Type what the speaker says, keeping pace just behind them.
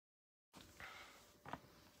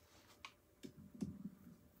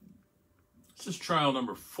This is trial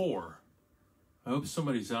number 4. I hope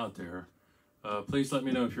somebody's out there. Please let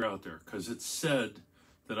me know if you're out there, because it said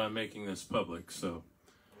that I'm making this public, so.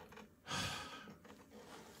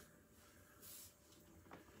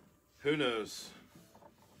 Who knows?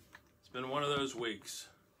 It's been one of those weeks.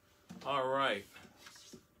 All right.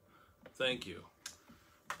 Thank you.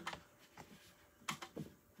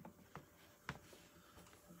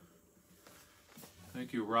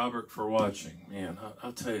 Thank you, Robert, for watching. Man,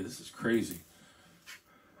 I'll tell you, this is crazy.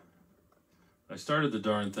 I started the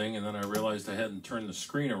darn thing, and then I realized I hadn't turned the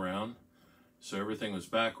screen around, so everything was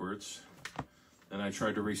backwards. Then I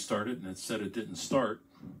tried to restart it, and it said it didn't start.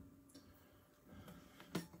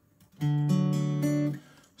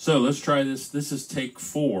 So let's try this. This is take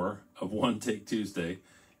 4 of One Take Tuesday,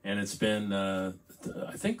 and it's been, I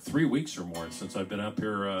think, 3 weeks or more since I've been up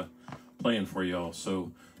here playing for y'all.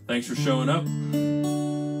 So thanks for showing up,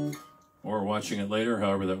 or watching it later,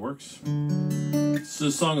 however that works. This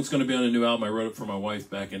is a song that's going to be on a new album. I wrote it for my wife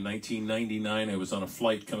back in 1999. I was on a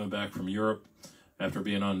flight coming back from Europe after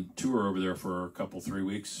being on tour over there for a couple, 3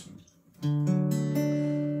 weeks.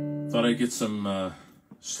 Thought I'd get some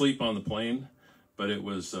sleep on the plane, but it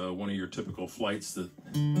was one of your typical flights that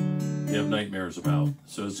you have nightmares about.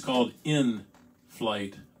 So it's called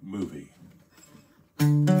In-Flight Movie.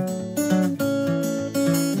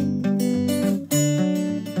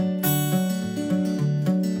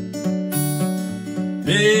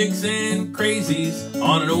 Pigs and crazies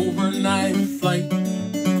on an overnight flight.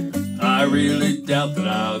 I really doubt that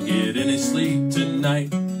I'll get any sleep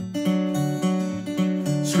tonight.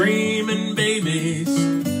 Screaming babies,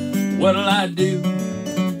 what'll I do?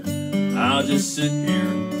 I'll just sit here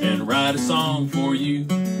and write a song for you.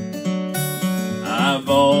 I've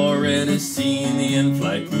already seen the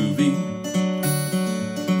in-flight movie.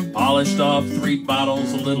 Polished off 3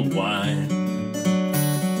 bottles of little wine.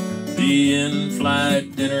 The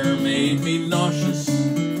in-flight dinner made me nauseous.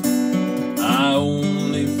 I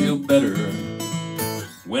only feel better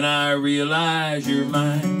when I realize you're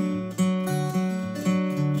mine.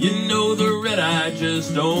 You know the red-eye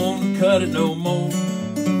just don't cut it no more.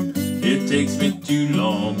 It takes me too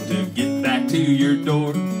long to get back to your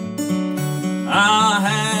door. I'll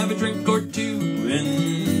have a drink or 2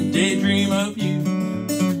 and daydream of you.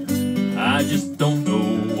 I just don't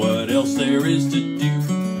know what else there is to do.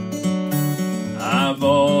 I've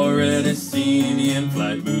already seen the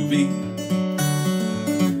in-flight movie.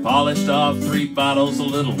 Polished off 3 bottles of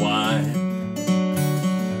little wine.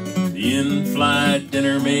 The in-flight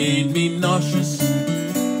dinner made me nauseous.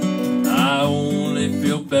 I only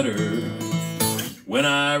feel better when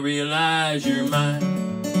I realize you're mine.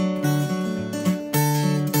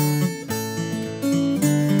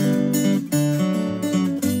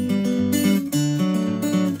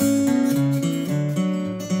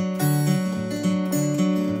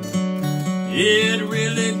 It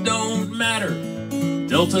really don't matter,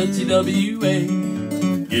 Delta TWA.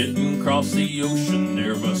 Getting across the ocean,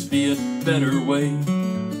 there must be a better way.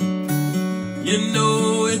 You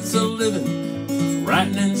know it's a living,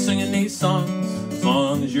 writing and singing these songs. As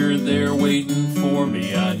long as you're there waiting for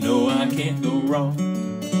me, I know I can't go wrong.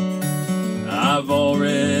 I've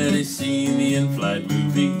already seen the in-flight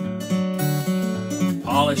movie.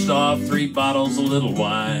 Polished off 3 bottles of little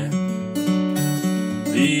wine.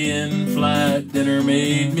 The in-flight dinner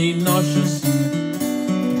made me nauseous.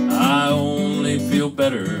 I only feel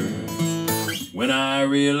better when I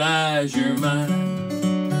realize you're mine.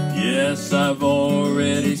 Yes, I've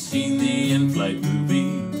already seen the in-flight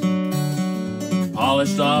movie.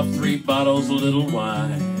 Polished off 3 bottles of little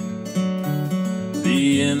wine.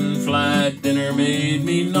 The in-flight dinner made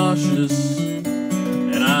me nauseous.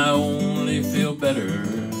 And I only feel better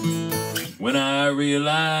when I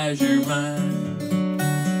realize you're mine.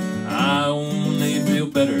 I only feel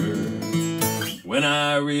better when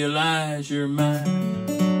I realize you're mine.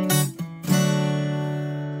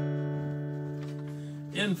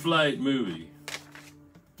 In-flight movie.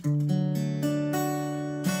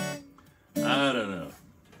 I don't know.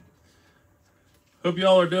 Hope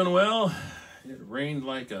y'all are doing well. It rained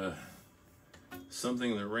like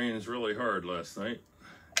something that rains really hard last night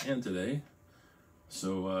and today.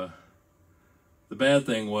 So, the bad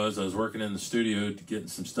thing was I was working in the studio to get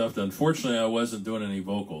some stuff done. Unfortunately, I wasn't doing any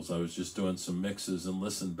vocals. I was just doing some mixes and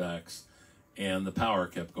listen backs, and the power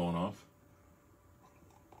kept going off.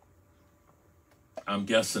 I'm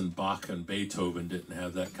guessing Bach and Beethoven didn't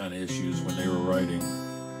have that kind of issues when they were writing.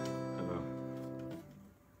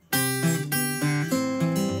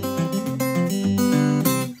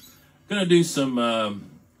 Gonna do some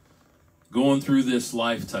going through this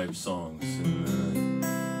life type songs. And,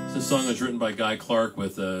 This song was written by Guy Clark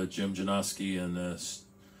with Jim Janosky and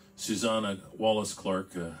Susanna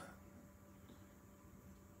Wallis-Clark,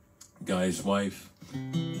 Guy's wife.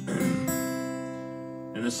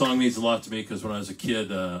 And this song means a lot to me because when I was a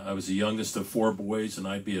kid, I was the youngest of 4 boys, and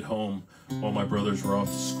I'd be at home while my brothers were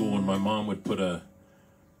off to school, and my mom would put a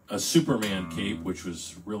Superman cape, which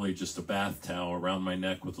was really just a bath towel, around my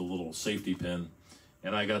neck with a little safety pin,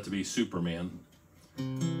 and I got to be Superman.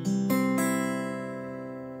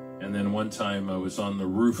 And then one time I was on the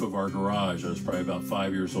roof of our garage. I was probably about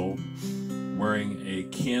 5 years old, wearing a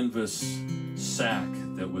canvas sack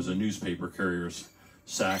that was a newspaper carrier's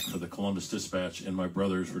sack for the Columbus Dispatch, and my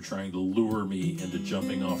brothers were trying to lure me into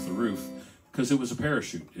jumping off the roof because it was a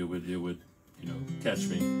parachute. It would, you know, catch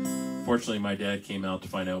me. Fortunately, my dad came out to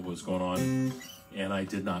find out what was going on, and I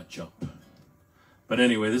did not jump. But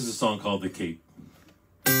anyway, this is a song called The Cape.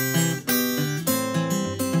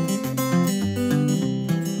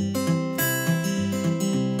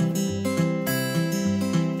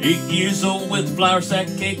 8 years old with a flour sack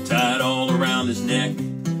cape tied all around his neck.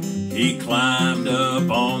 He climbed up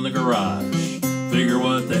on the garage, figure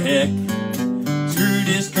what the heck. Screwed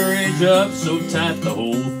his courage up so tight the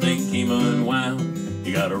whole thing came unwound.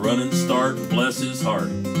 He got a running start, bless his heart,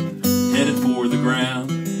 headed for the ground.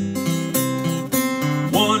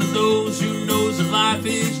 One of those who knows that life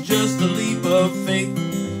is just a leap of faith.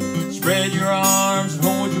 Spread your arms and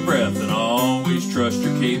hold your breath and always trust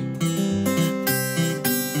your cape.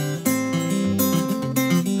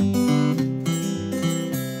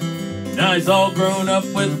 Now he's all grown up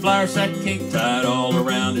with a flour sack cape tied all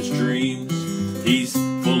around his dreams. He's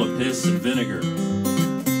full of piss and vinegar,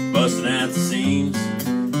 busting at the seams.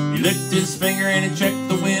 He licked his finger and he checked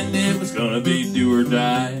the wind. It was gonna be do or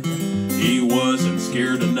die. He wasn't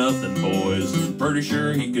scared of nothing, boys, and pretty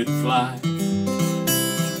sure he could fly.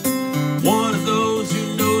 One of those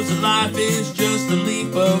who knows that life is just a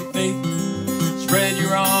leap of faith. Spread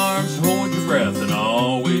your arms, hold your breath, and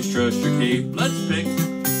always trust your cape. Let's pick.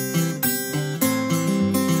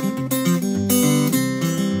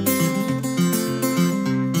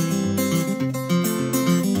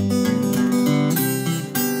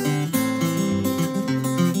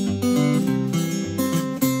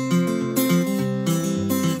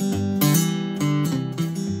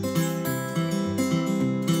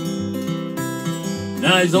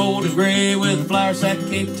 Now he's old and gray with a flour sack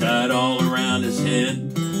cape tied all around his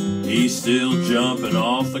head. He's still jumping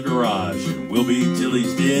off the garage and will be till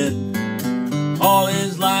he's dead. All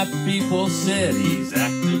his life people said he's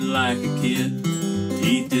acting like a kid.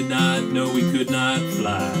 He did not know he could not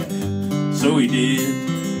fly, so he did.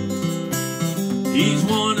 He's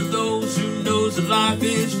one of those who knows that life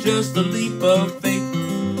is just a leap of faith.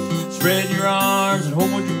 Spread your arms and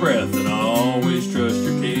hold your breath and always trust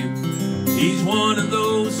your cape. He's one of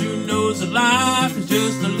those who knows that life is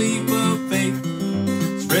just a leap of faith.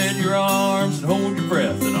 Spread your arms and hold your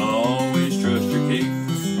breath and always trust your cape.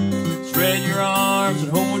 Spread your arms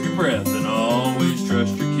and hold your breath and always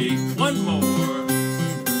trust your cape. One more.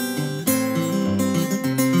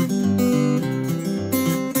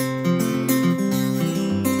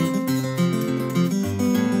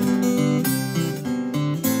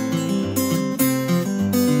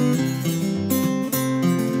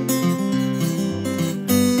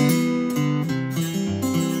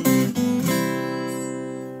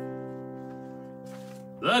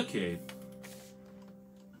 The Cape.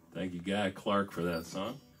 Thank you, Guy Clark, for that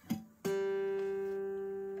song.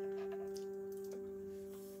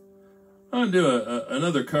 I'm going to do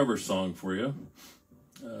another cover song for you.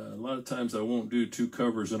 A lot of times I won't do 2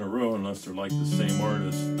 covers in a row unless they're like the same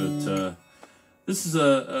artist. But this is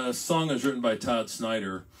a song that was written by Todd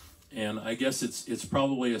Snider, and I guess it's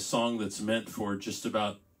probably a song that's meant for just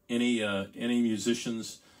about any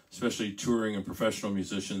musicians, especially touring and professional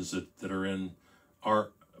musicians that are in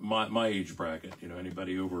my age bracket. You know,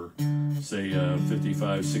 anybody over, say,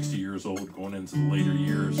 55, 60 years old, going into the later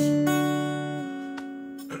years.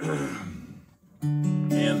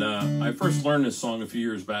 And I first learned this song a few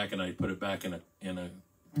years back, and I put it back in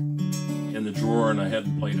the drawer, and I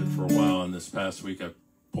hadn't played it for a while. And this past week, I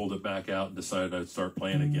pulled it back out and decided I'd start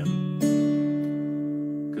playing again,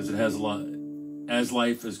 because it has a lot. As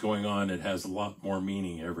life is going on, it has a lot more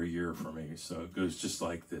meaning every year for me. So it goes just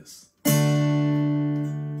like this.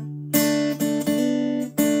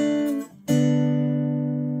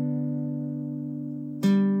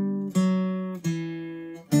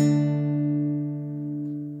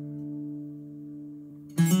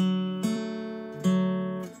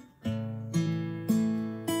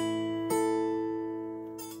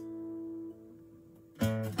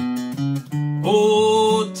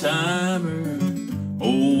 Old timer,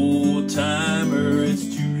 old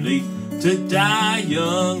to die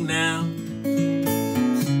young now.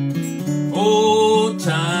 Old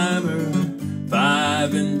timer,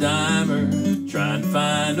 five and dimer, trying to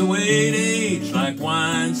find a way to age like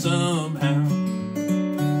wine somehow.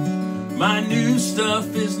 My new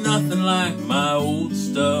stuff is nothing like my old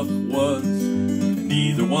stuff was.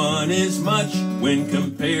 Neither one is much when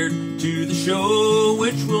compared to the show,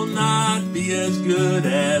 which will not be as good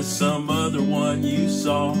as some other one you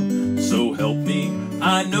saw. So help me,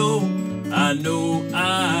 I know I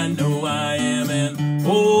am an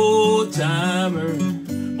old timer,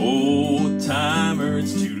 old timer.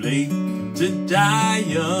 It's too late to die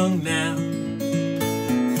young now.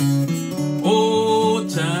 Old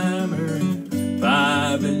timer,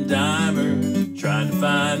 five and dimer, trying to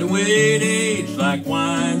find a way to age like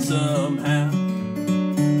wine somehow.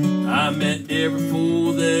 I met every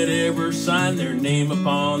fool that ever signed their name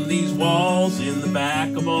upon these walls, in the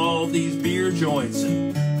back of all these beer joints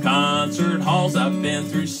and concert halls. I've been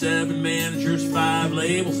through 7 managers, 5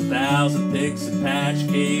 labels, 1,000 picks and patch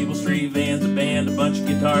cables, 3 vans, a band, a bunch of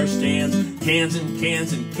guitar stands, cans and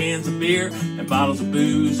cans and cans of beer, and bottles of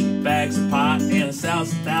booze and bags of pot, and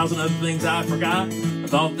 1,000 other things I forgot. I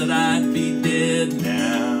thought that I'd be dead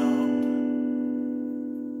now,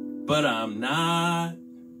 but I'm not.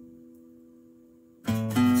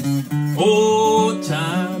 Old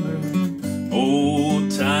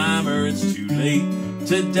timer, it's too late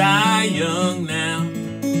to die young now.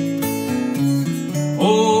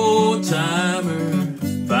 Old timer,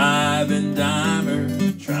 five and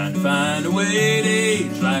dimer, trying to find a way to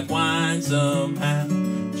age like wine somehow.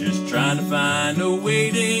 Just trying to find a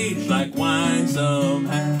way to age like wine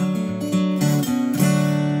somehow.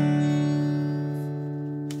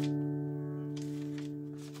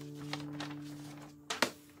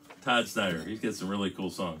 Todd Snider, he's got some really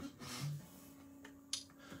cool songs.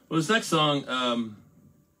 Well, this next song,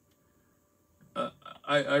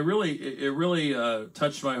 it really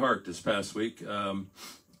touched my heart this past week.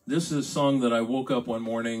 This is a song that I woke up one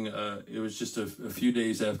morning. It was just a few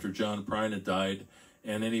days after John Prine had died,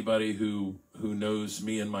 and anybody who knows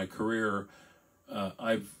me and my career,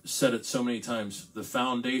 I've said it so many times. The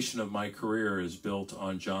foundation of my career is built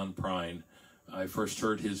on John Prine. I first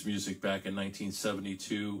heard his music back in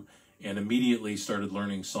 1972, and immediately started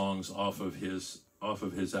learning songs off of his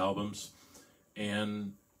albums.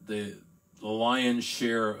 And the lion's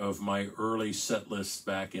share of my early set lists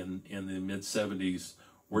back in the mid-70s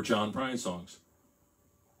were John Prine songs.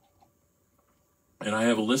 And I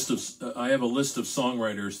have a list of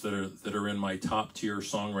songwriters that are in my top tier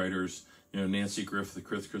songwriters. You know, Nancy Griffith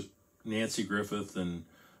and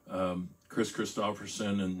Chris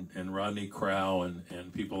Christopherson and Rodney Crowell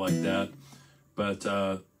and people like that. But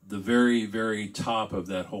the very, very top of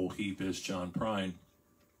that whole heap is John Prine.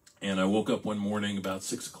 And I woke up one morning about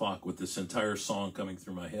 6 o'clock with this entire song coming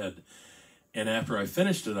through my head. And after I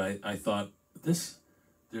finished it, I thought, there's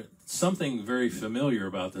something very familiar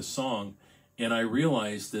about this song. And I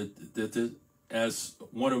realized that as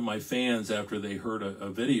one of my fans, after they heard a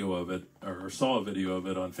video of it, or saw a video of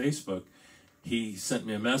it on Facebook, he sent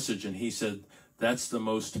me a message and he said, "That's the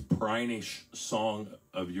most Prine-ish song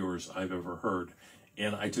of yours I've ever heard."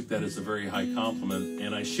 And I took that as a very high compliment.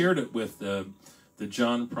 And I shared it with the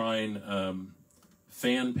John Prine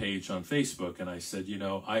fan page on Facebook. And I said, you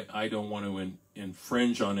know, I don't want to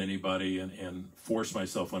infringe on anybody and force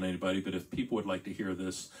myself on anybody, but if people would like to hear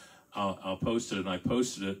this, I'll post it. And I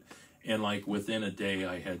posted it. And like within a day,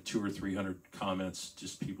 I had 200 or 300 comments,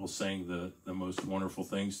 just people saying the most wonderful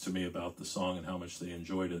things to me about the song and how much they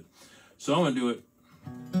enjoyed it. So I'm gonna do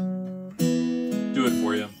it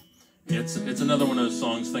for you. It's another one of those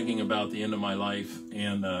songs thinking about the end of my life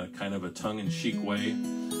in kind of a tongue-in-cheek way,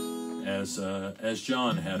 as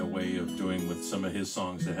John had a way of doing with some of his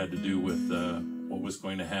songs that had to do with what was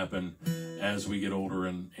going to happen as we get older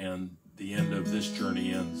and the end of this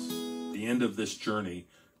journey ends. The end of this journey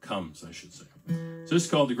comes, I should say. So this is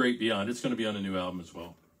called The Great Beyond. It's going to be on a new album as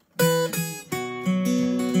well.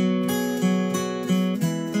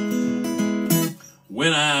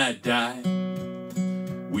 When I die,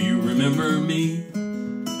 will you remember me?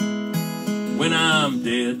 When I'm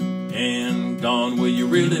dead and gone, will you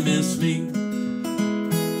really miss me?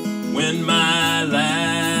 When my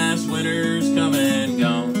last winter's come and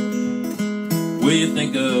gone, will you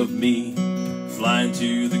think of me flying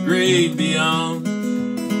to the great beyond?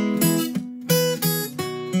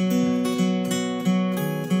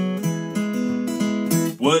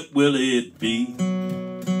 What will it be?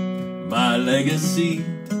 My legacy?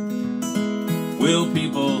 Will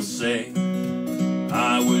people say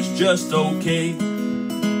I was just okay?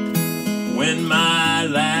 When my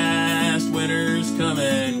last winter's come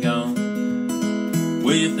and gone,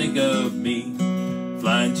 Will you think of me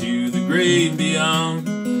flying to the great beyond?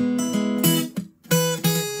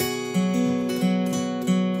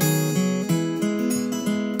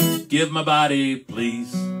 Give my body,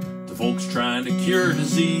 please, to folks trying to cure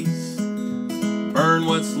disease. Burn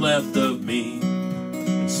what's left of me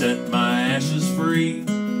and set my ashes free.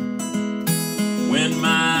 When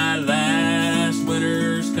my last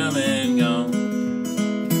winter's come and gone,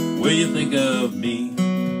 will you think of me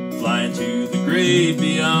flying to the great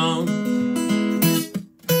beyond?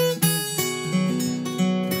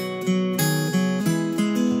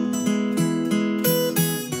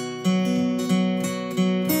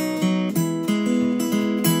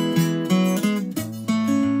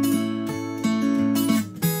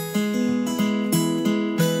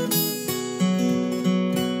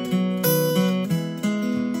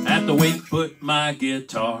 Put my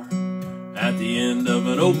guitar at the end of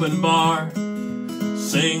an open bar,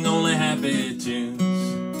 sing only happy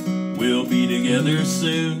tunes, we'll be together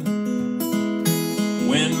soon.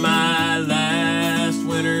 When my last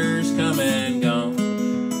winter's come and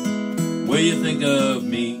gone, will you think of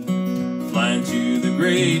me flying to the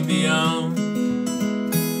great beyond?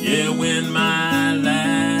 Yeah, when my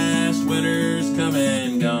last winter's come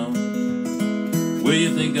and gone, will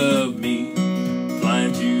you think of me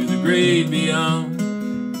flying to the great beyond?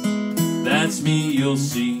 That's me you'll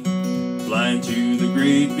see, flying to the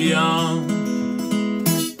great beyond.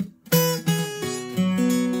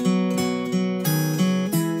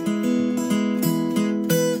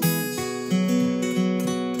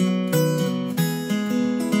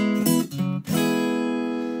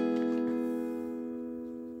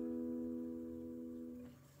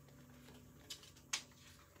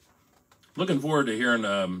 Looking forward to hearing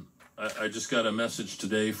I just got a message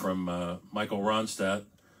today from Michael Ronstadt,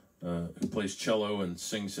 who plays cello and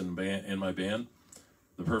sings in my band,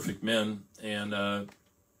 The Perfect Men. And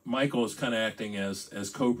Michael is kind of acting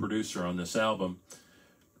as co-producer on this album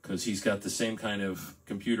because he's got the same kind of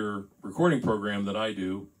computer recording program that I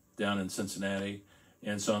do down in Cincinnati.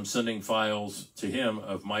 And so I'm sending files to him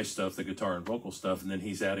of my stuff, the guitar and vocal stuff, and then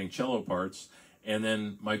he's adding cello parts. And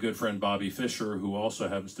then my good friend Bobby Fisher, who also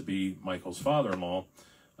happens to be Michael's father-in-law,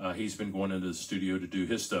 he's been going into the studio to do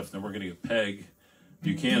his stuff. Then we're going to get Peg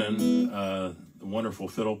Buchanan, the wonderful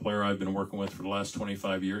fiddle player I've been working with for the last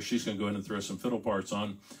 25 years. She's going to go in and throw some fiddle parts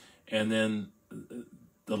on. And then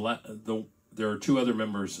there are two other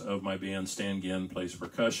members of my band. Stan Ginn plays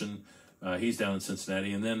percussion. He's down in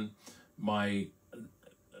Cincinnati. And then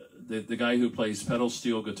the guy who plays pedal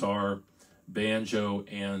steel guitar, banjo,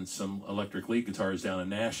 and some electric lead guitars down in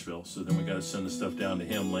Nashville. So then we got to send the stuff down to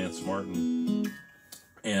him, Lance Martin.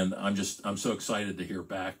 And I'm so excited to hear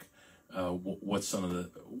back what some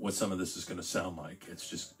of this is going to sound like.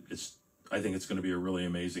 I think it's going to be a really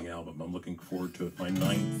amazing album. I'm looking forward to it.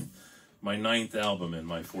 My ninth album in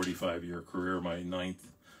my 45-year career, my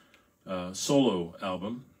ninth solo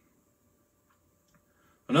album.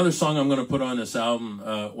 Another song I'm going to put on this album,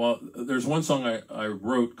 well, there's one song I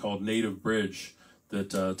wrote called Native Bridge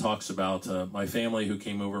that talks about my family who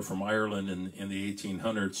came over from Ireland in the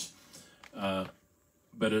 1800s.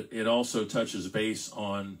 But it also touches base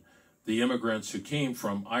on the immigrants who came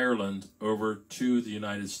from Ireland over to the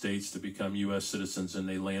United States to become U.S. citizens, and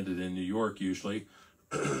they landed in New York usually.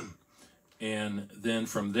 And then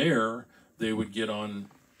from there, they would get on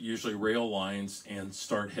usually rail lines and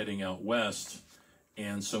start heading out west.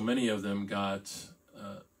 And so many of them got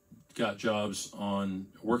jobs on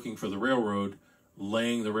working for the railroad,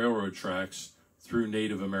 laying the railroad tracks through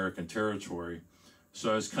Native American territory.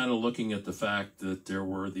 So I was kind of looking at the fact that there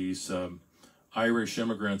were these Irish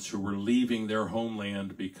immigrants who were leaving their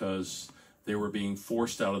homeland because they were being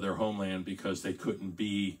forced out of their homeland because they couldn't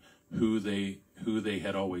be who they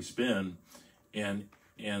had always been, and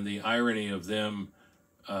the irony of them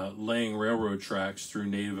laying railroad tracks through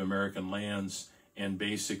Native American lands and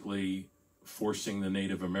basically forcing the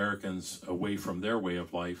Native Americans away from their way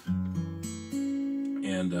of life.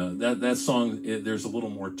 And that song, there's a little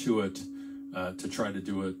more to it. To try to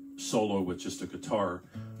do it solo with just a guitar.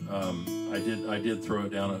 I did throw it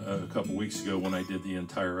down a couple weeks ago when I did the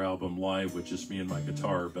entire album live with just me and my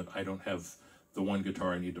guitar, but I don't have the one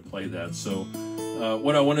guitar I need to play that. So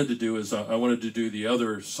what I wanted to do is I wanted to do the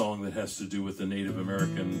other song that has to do with the Native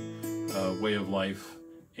American way of life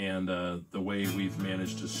and the way we've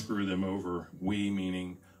managed to screw them over. We,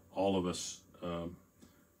 meaning all of us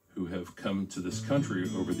who have come to this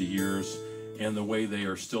country over the years, and the way they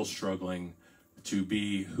are still struggling to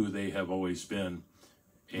be who they have always been.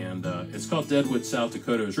 And it's called Deadwood, South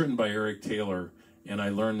Dakota. It was written by Eric Taylor, and I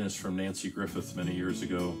learned this from Nancy Griffith many years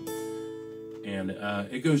ago. And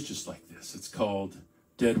it goes just like this. It's called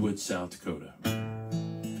Deadwood, South Dakota.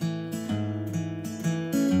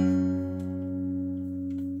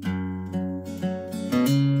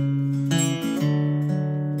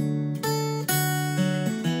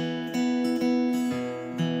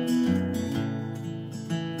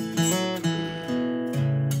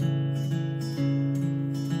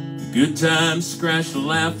 Good times scratched a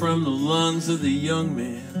laugh from the lungs of the young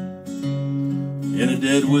man in a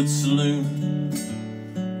Deadwood saloon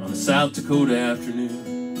on a South Dakota afternoon.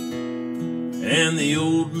 And the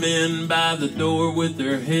old men by the door with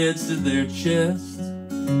their heads to their chest,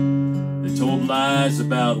 they told lies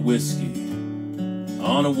about whiskey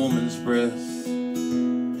on a woman's breast.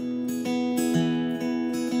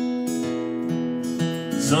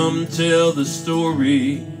 Some tell the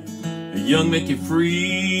story a young Mickey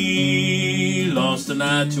Free lost an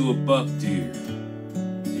eye to a buck deer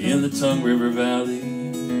in the Tongue River Valley.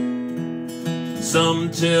 Some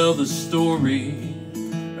tell the story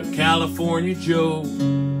of California Joe.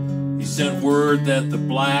 He sent word that the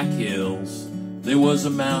Black Hills, there was a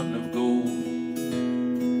mountain of gold.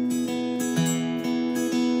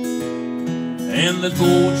 And the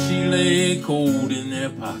gold she lay cold in their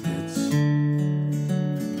pockets,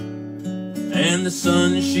 and the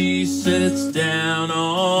sun she sets down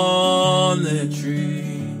on their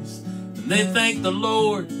trees. And they thank the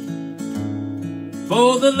Lord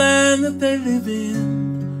for the land that they live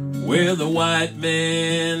in, where the white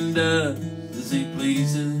man does as he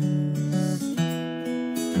pleases.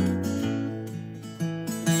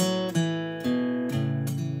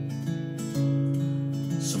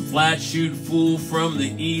 Some flat-shoed fool from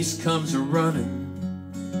the east comes a-running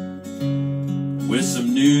with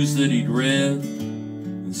some news that he'd read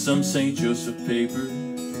in some St. Joseph paper.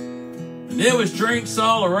 And there was drinks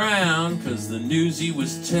all around, 'cause the news he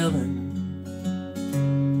was telling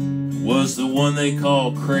was the one they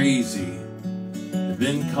call crazy, had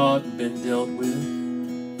been caught and been dealt with.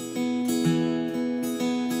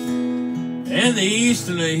 And the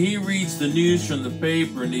Easterner, he reads the news from the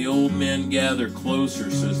paper, and the old men gather closer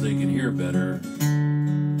so as they can hear better.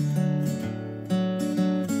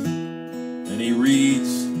 He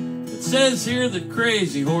reads, it says here that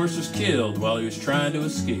Crazy Horse was killed while he was trying to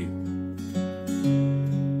escape.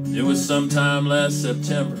 It was sometime last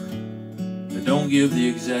September. They don't give the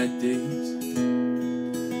exact dates.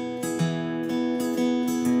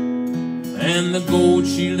 And the gold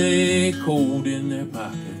she lay cold in their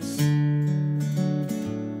pockets,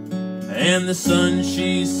 and the sun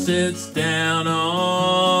she sets down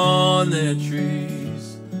on their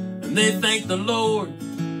trees. And they thank the Lord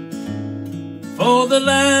for the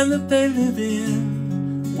land that they live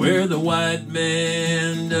in, where the white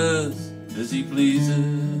man does as he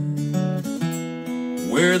pleases.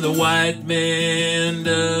 Where the white man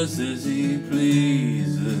does as he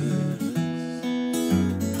pleases.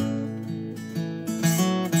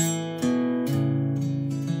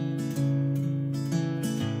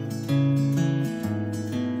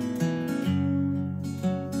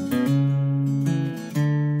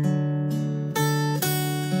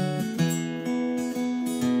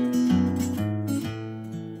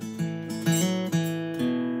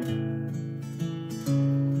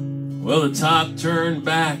 Well, the talk turned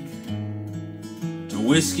back to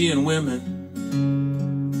whiskey and women,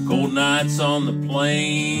 cold nights on the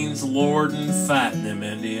plains, lordin' fighting them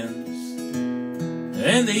Indians.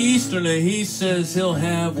 And the Easterner, he says he'll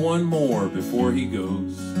have one more before he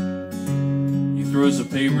goes. He throws a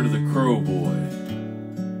paper to the crow boy,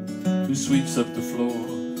 who sweeps up the floor.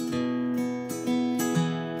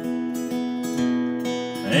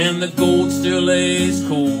 And the gold still lays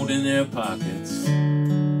cold in their pockets.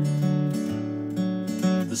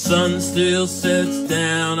 The sun still sets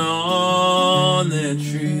down on their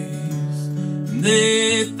trees. And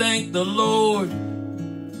they thank the Lord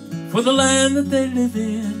for the land that they live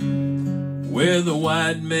in, where the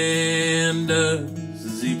white man does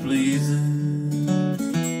as he pleases.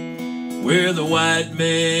 Where the white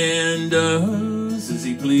man does as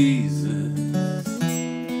he pleases.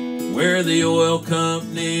 Where the oil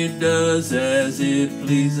company does as it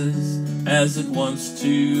pleases, as it wants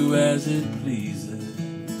to, as it pleases.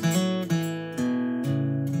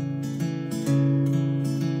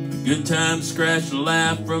 Good times scratched a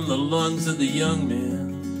laugh from the lungs of the young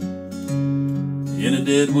men in a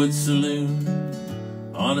Deadwood saloon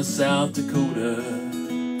on a South Dakota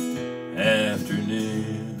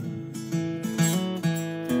afternoon.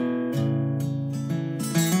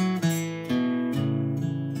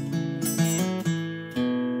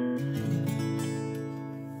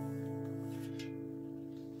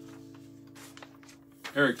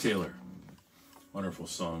 Eric Taylor, wonderful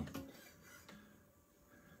song.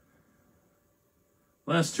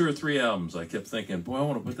 last 2 or 3 albums, I kept thinking, boy, I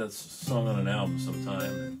want to put that song on an album sometime.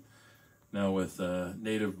 And now with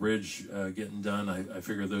Native Bridge getting done, I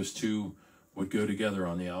figured those two would go together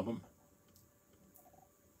on the album.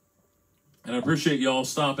 And I appreciate you all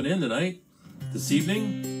stopping in tonight, this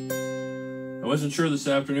evening. I wasn't sure this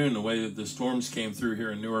afternoon, the way that the storms came through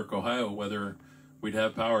here in Newark, Ohio, whether we'd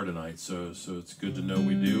have power tonight. So it's good to know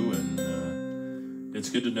we do, and it's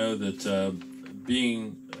good to know that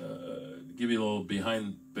give you a little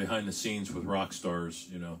behind the scenes with rock stars,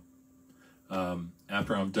 you know.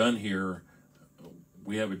 After I'm done here,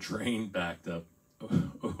 we have a drain backed up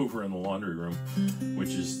over in the laundry room, which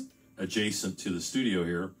is adjacent to the studio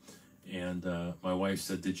here. And my wife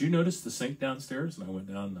said, "Did you notice the sink downstairs?" And I went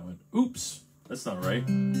down and I went, "Oops, that's not right."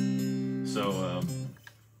 So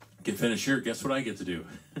get finished here. Guess what I get to do?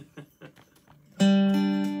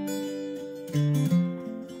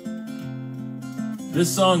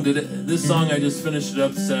 This song I just finished it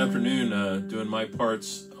up this afternoon, doing my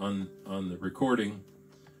parts on the recording.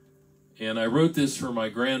 And I wrote this for my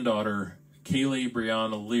granddaughter, Kaylee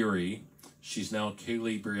Brianna Leary. She's now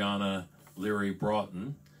Kaylee Brianna Leary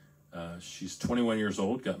Broughton. She's 21 years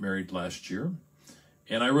old, got married last year.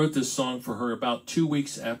 And I wrote this song for her about 2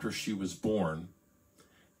 weeks after she was born.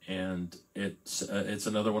 And it's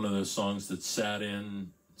another one of those songs that sat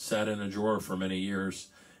in a drawer for many years.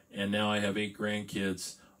 And now I have 8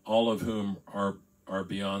 grandkids, all of whom are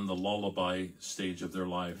beyond the lullaby stage of their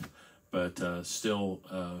life, but still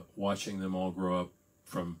watching them all grow up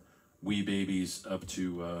from wee babies up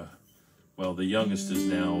to, well, the youngest is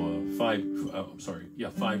now 5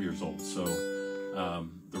 years old. So,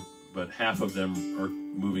 but half of them are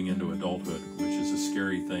moving into adulthood, which is a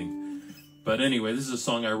scary thing. But anyway, this is a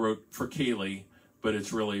song I wrote for Kaylee, but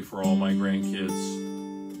it's really for all my grandkids.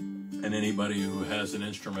 And anybody who has an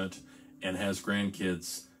instrument and has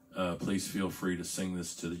grandkids, please feel free to sing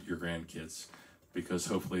this to your grandkids, because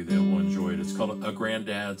hopefully they will enjoy it. It's called A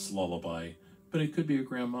Granddad's Lullaby, but it could be a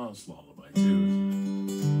grandma's lullaby too.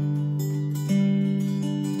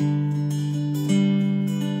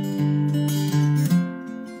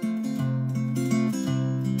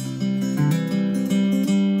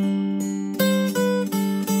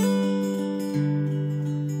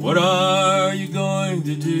 What are you going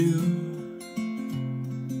to do?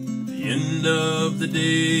 The end of the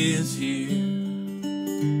day is here.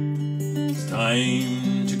 It's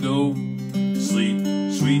time to go to sleep,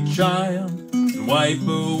 sweet child, and wipe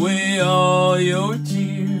away all your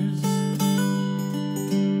tears.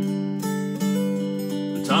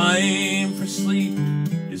 The time for sleep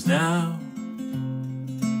is now.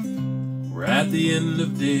 We're at the end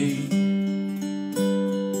of day.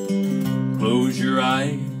 Close your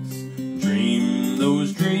eyes. Dream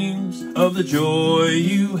those dreams of the joy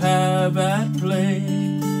you have at play.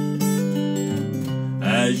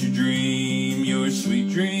 As you dream your sweet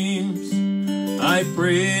dreams, I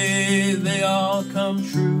pray they all come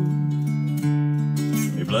true.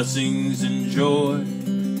 May blessings and joy,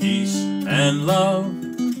 peace and love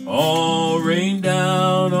all rain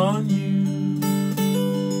down on you.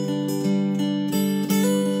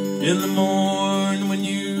 In the morn when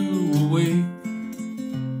you awake,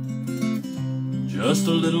 just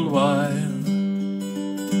a little while,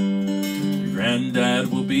 your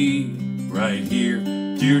granddad will be right here,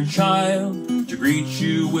 dear child, to greet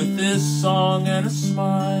you with this song and a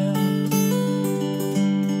smile.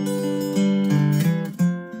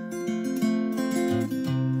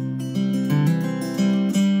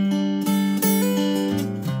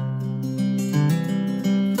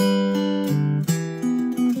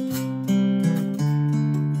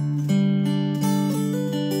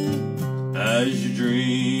 As you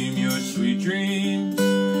dream your sweet dreams,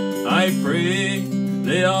 I pray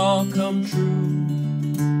they all come true.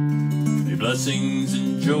 May blessings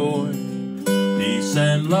and joy, peace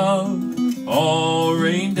and love all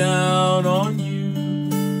rain down on you.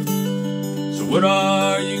 So what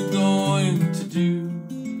are you going to do?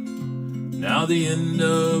 Now the end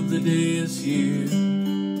of the day is here.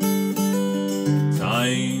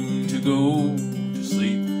 Time to go to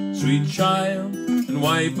sleep, sweet child, and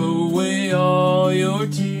wipe away all your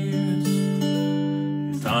tears.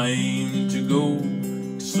 It's time to go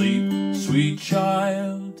to sleep, sweet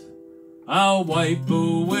child. I'll wipe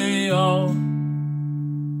away all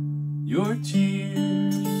your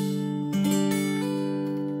tears.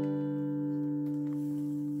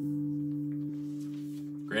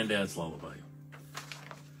 Granddad's Lullaby.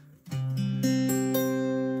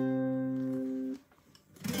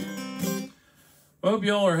 I hope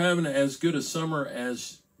y'all are having as good a summer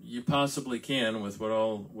as you possibly can with what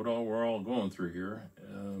all we're all going through here.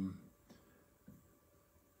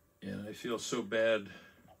 And I feel so bad,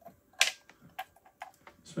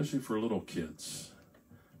 especially for little kids.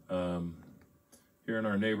 Here in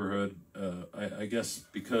our neighborhood, I guess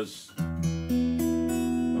because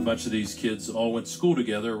a bunch of these kids all went to school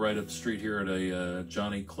together right up the street here at a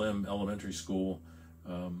Johnny Clem Elementary School.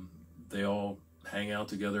 They all hang out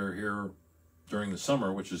together here during the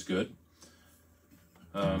summer, which is good.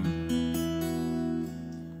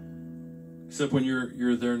 Except when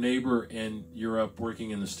you're their neighbor and you're up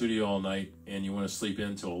working in the studio all night and you want to sleep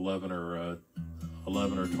in till 11 or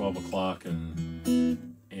 12 o'clock,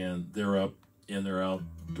 and they're up in their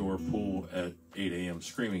outdoor pool at 8 a.m.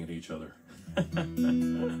 screaming at each other.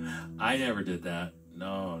 I never did that.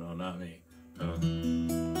 No, not me.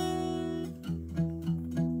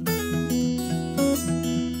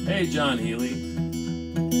 Hey, John Healy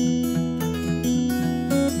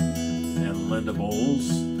and Linda Bowles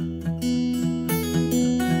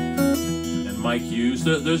and Mike Hughes.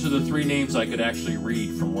 Those are the three names I could actually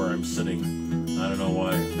read from where I'm sitting. I don't know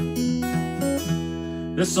why.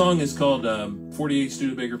 This song is called 48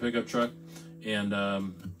 Studebaker Pickup Truck, and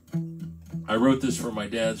I wrote this for my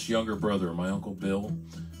dad's younger brother, my Uncle Bill.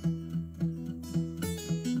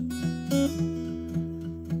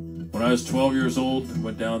 When I was 12 years old, I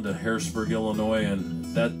went down to Harrisburg, Illinois, and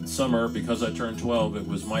that summer, because I turned 12, it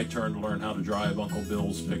was my turn to learn how to drive Uncle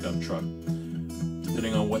Bill's pickup truck.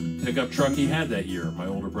 Depending on what pickup truck he had that year, my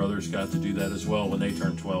older brothers got to do that as well when they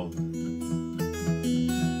turned 12.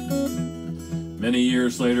 Many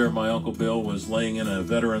years later, my Uncle Bill was laying in a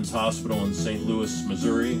veterans hospital in St. Louis,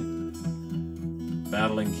 Missouri,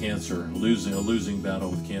 battling cancer, a losing battle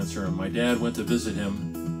with cancer, and my dad went to visit him.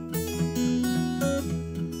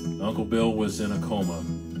 Uncle Bill was in a coma.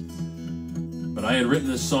 But I had written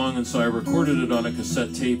this song, and so I recorded it on a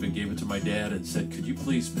cassette tape and gave it to my dad and said, "Could you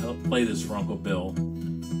please play this for Uncle Bill?"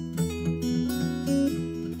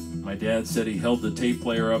 My dad said he held the tape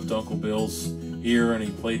player up to Uncle Bill's ear and he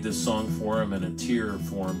played this song for him, and a tear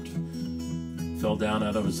formed, fell down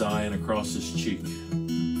out of his eye and across his cheek.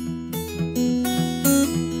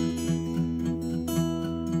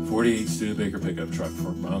 48 Studebaker pickup truck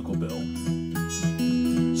for my Uncle Bill.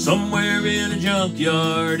 Somewhere in a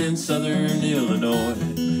junkyard in southern Illinois,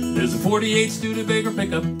 there's a 48 Studebaker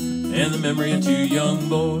pickup and the memory of two young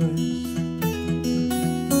boys.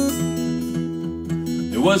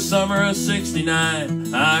 It was summer of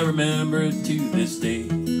 '69, I remember it to this day.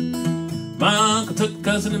 My uncle took a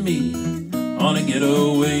cousin and me on a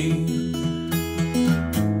getaway.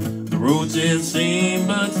 The road's the same,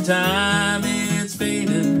 but the time it's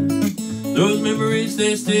faded. Those memories,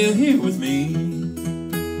 they're still here with me.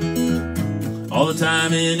 All the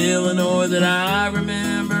time in Illinois that I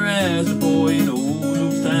remember as a boy, and oh,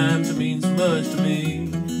 those times it means so much to me.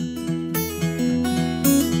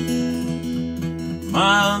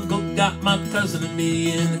 My uncle got my cousin and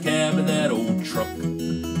me in the cab of that old truck.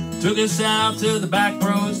 Took us out to the back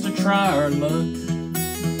roads to try our luck.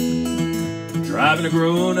 Driving the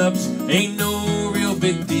grown-ups ain't no real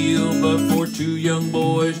big deal, but for two young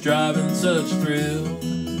boys driving such a thrill.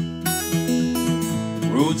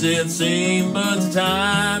 Roads ain't the same, but the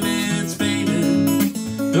time it's faded.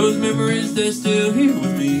 Those memories, they're still here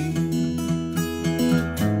with me.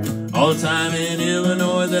 All the time in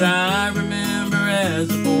Illinois that I remember as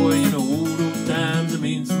a boy, you know, those times it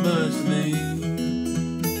means so much to me.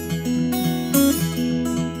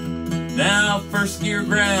 Now first gear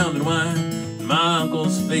ground and whine, and my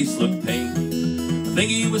uncle's face looked pained. I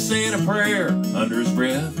think he was saying a prayer under his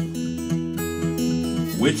breath.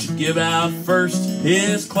 Which would give out first,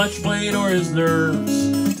 his clutch plate or his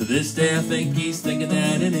nerves? To this day I think he's thinking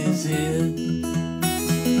that in his head.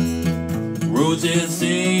 Roads ain't the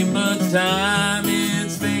same, but the time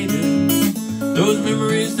it's faded. Those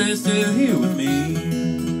memories, they're still here with me.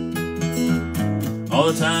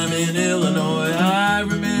 All the time in Illinois I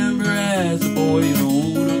remember as a boy, you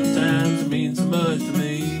know, those times mean so much to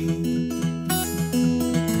me.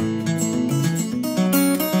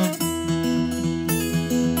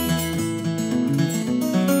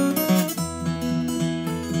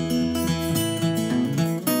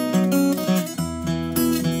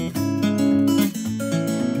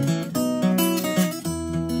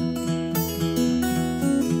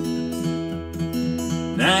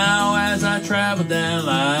 Travel down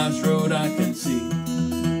life's road, I can see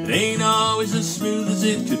it ain't always as smooth as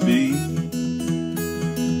it could be.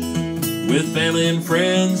 With family and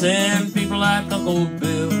friends and people like Uncle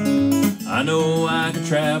Bill, I know I can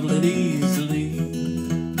travel it easily.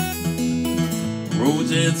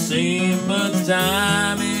 Roads ain't the same, but the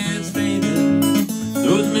time it's faded.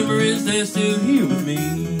 Those memories, they're still here with me.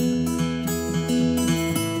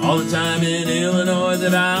 All the time in Illinois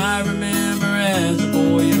that I remember as a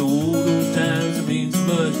boy, and oh, those times that mean so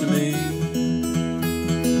much to me.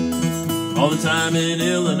 All the time in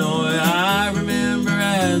Illinois I remember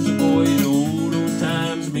as a boy, and oh, those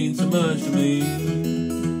times that mean so much to me.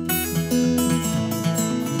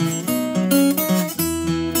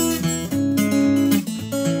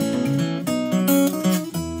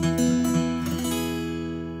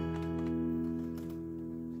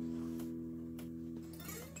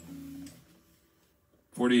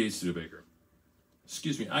 Studebaker.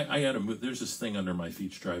 Excuse me, I gotta move. There's this thing under my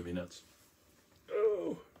feet driving me nuts.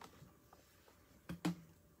 Oh.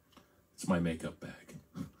 It's my makeup bag.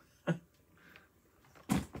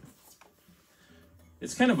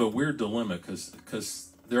 It's kind of a weird dilemma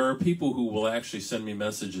because there are people who will actually send me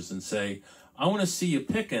messages and say, I want to see you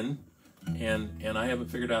picking, and I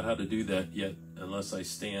haven't figured out how to do that yet unless I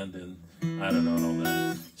stand and I don't know and all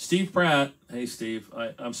that. Steve Pratt, hey Steve,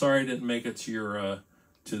 I'm sorry I didn't make it to your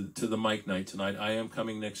to the mic night tonight. I am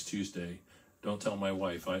coming next Tuesday. Don't tell my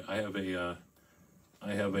wife. I have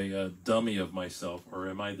a dummy of myself, or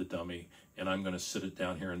am I the dummy? And I'm going to sit it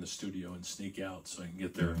down here in the studio and sneak out so I can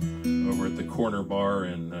get there over at the corner bar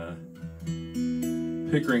in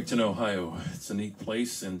Pickerington, Ohio. It's a neat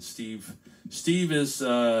place. And Steve is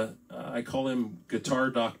I call him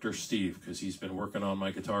Guitar Dr. Steve because he's been working on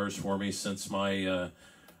my guitars for me since my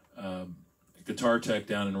guitar tech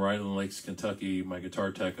down in Ryland Lakes, Kentucky. My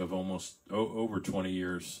guitar tech of almost over 20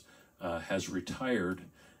 years has retired,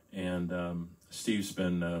 and Steve's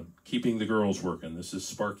been keeping the girls working. This is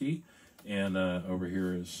Sparky, and over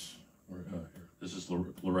here is this is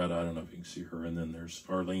Loretta. I don't know if you can see her, and then there's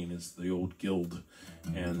Arlene, is the old guild,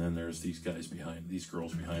 and then there's these guys behind, these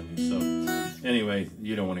girls behind me. So anyway,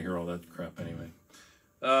 you don't want to hear all that crap anyway.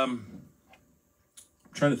 I'm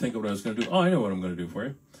trying to think of what I was going to do. Oh, I know what I'm going to do for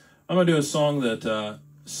you. I'm going to do a song that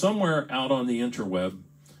somewhere out on the interweb,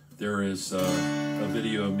 there is a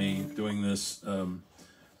video of me doing this.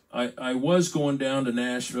 I was going down to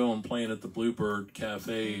Nashville and playing at the Bluebird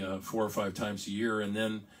Cafe 4 or 5 times a year, and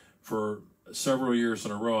then for several years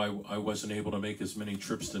in a row, I wasn't able to make as many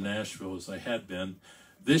trips to Nashville as I had been.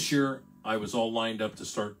 This year, I was all lined up to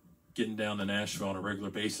start getting down to Nashville on a regular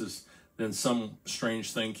basis. Then some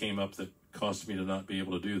strange thing came up that caused me to not be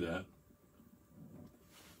able to do that.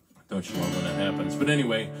 Don't you love when that happens? But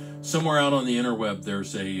anyway, somewhere out on the interweb,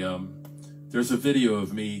 there's a video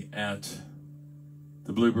of me at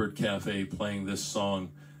the Bluebird Cafe playing this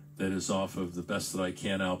song that is off of the Best That I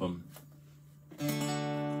Can album.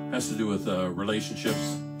 Has to do with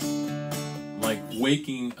relationships, like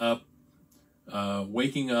waking up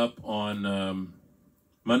on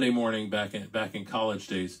Monday morning back in college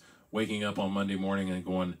days, waking up on Monday morning and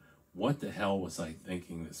going, what the hell was I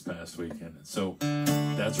thinking this past weekend? And so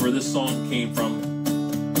that's where this song came from.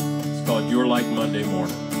 It's called You're Like Monday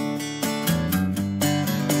Morning.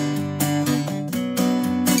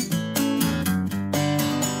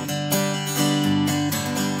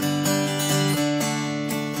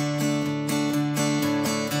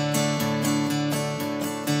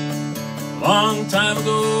 A long time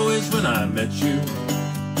ago is when I met you.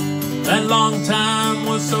 That long time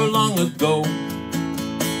was so long ago.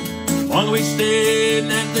 Long we stayed in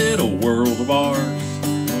that little world of ours.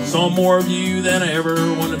 Saw more of you than I ever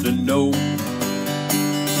wanted to know.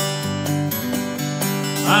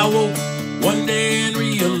 I woke one day and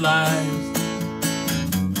realized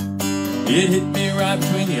it hit me right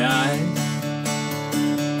between the eyes.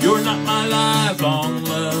 You're not my lifelong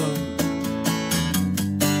love.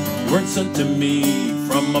 You weren't sent to me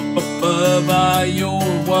from up above. You're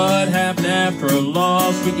what happened after a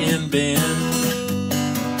lost weekend bend.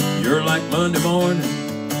 You're like Monday morning.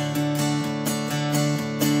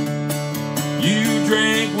 You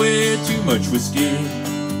drank way too much whiskey.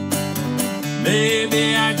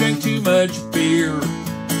 Maybe I drank too much beer.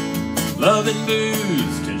 Love and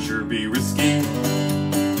booze can sure be risky.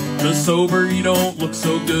 Just sober, you don't look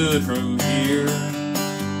so good from here.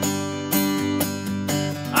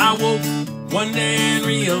 I woke one day and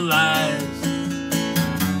realized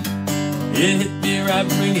it hit me right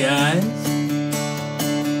between the eyes.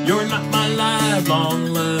 You're not my lifelong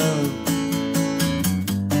love.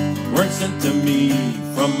 Weren't sent to me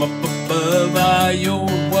from up above. You're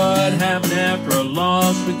what happened after a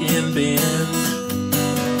lost weekend bend.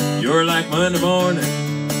 You're like Monday morning.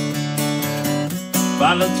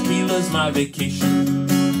 Bottle of tequila's my vacation.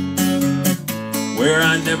 Where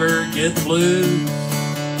I never get the blues.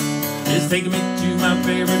 It's taking me to my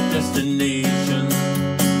favorite destination.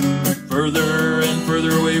 Further and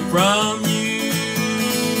further away from you.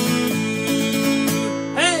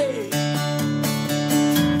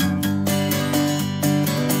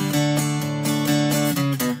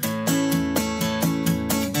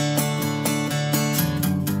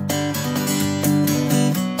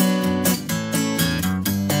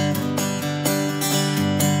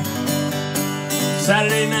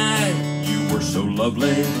 Saturday night, you were so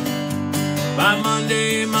lovely. By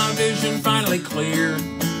Monday, my vision finally cleared.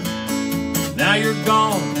 Now you're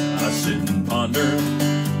gone, I sit and ponder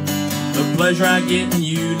the pleasure I get in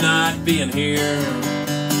you not being here.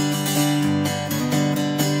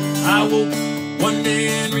 I woke one day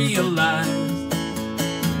and realized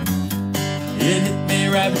it hit me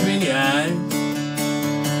right between the eyes.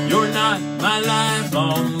 You're not my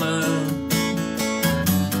lifelong love.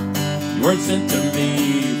 You weren't sent to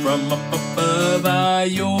me from up above.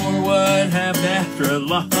 You're what happened after a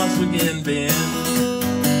lost weekend been.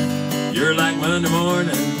 You're like Monday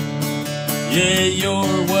morning. Yeah, you're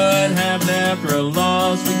what happened after a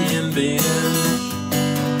lost weekend binge.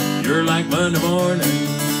 You're like Monday morning.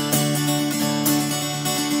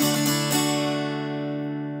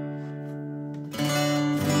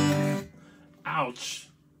 Ouch.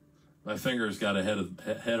 My fingers got ahead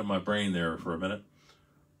of my brain there for a minute.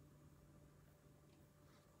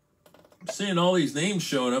 I'm seeing all these names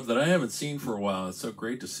showing up that I haven't seen for a while. It's so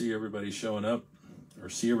great to see everybody showing up, or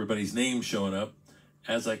see everybody's name showing up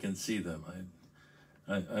as I can see them.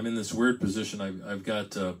 I'm in this weird position. I've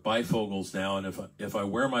got bifocals now, and if I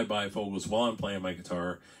wear my bifocals while I'm playing my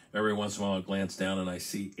guitar, every once in a while I'll glance down and I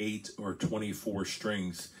see 8 or 24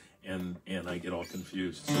 strings, and I get all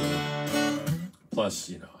confused. So, plus,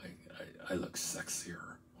 you know, I look sexier.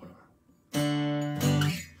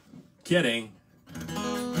 Kidding.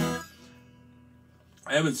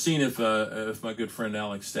 I haven't seen if my good friend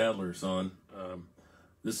Alex Stadler's on.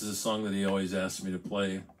 This is a song that he always asks me to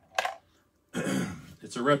play.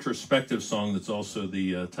 It's a retrospective song that's also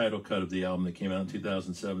the title cut of the album that came out in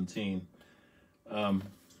 2017. And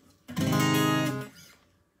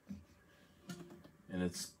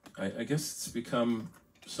it's, I guess it's become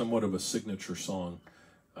somewhat of a signature song.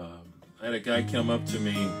 I had a guy come up to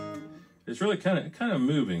me. It's really kind of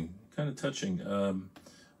moving, kind of touching.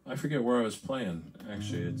 I forget where I was playing.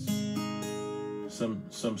 Actually, it's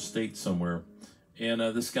some state somewhere. And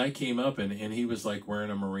this guy came up, and he was like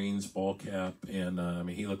wearing a Marine's ball cap, and I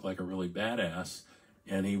mean, he looked like a really badass.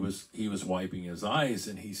 And he was wiping his eyes,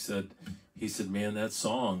 and he said, man, that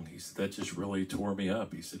song, he said, that just really tore me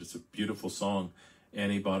up. He said, it's a beautiful song,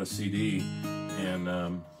 and he bought a CD,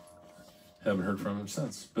 and haven't heard from him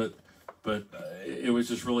since. But it was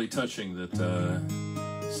just really touching that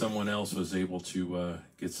someone else was able to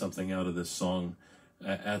get something out of this song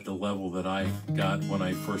at the level that I got when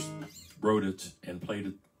I first wrote it and played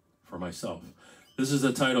it for myself. This is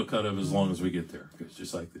the title cut of As Long As We Get There. It's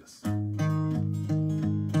just like this.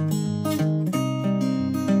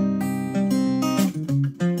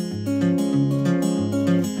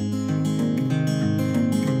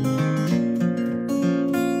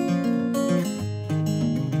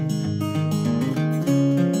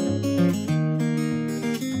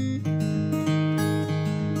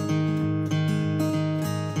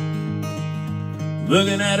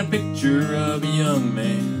 Looking at a picture of a young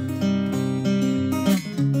man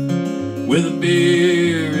with a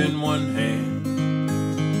beer in one hand,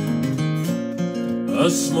 a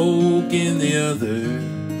smoke in the other,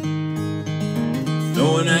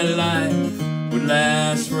 knowing that life would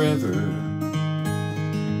last forever.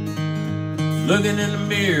 Looking in the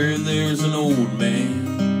mirror, there's an old man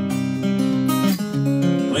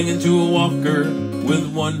clinging to a walker with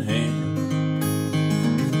one hand,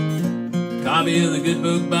 copy of the good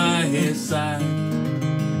book by his side,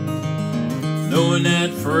 knowing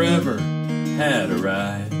that forever had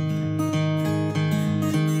arrived.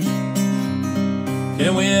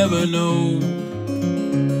 Can we ever know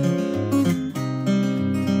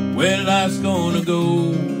where life's gonna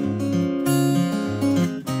go?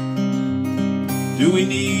 Do we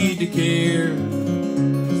need to care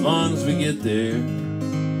as long as we get there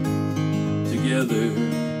together?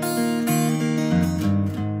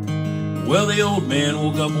 Well, the old man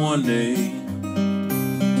woke up one day,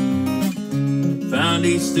 found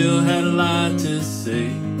he still had a lot to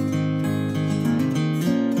say,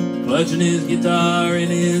 clutching his guitar in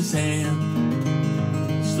his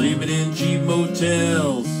hand, sleeping in cheap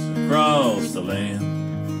motels across the land.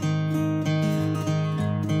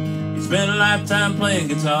 He spent a lifetime playing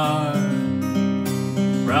guitar,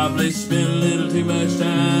 probably spent a little too much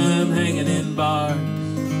time hanging in bars,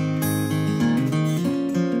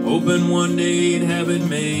 hoping one day he'd have it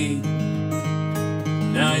made.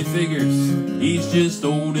 Now he figures he's just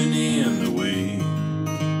holding in the way.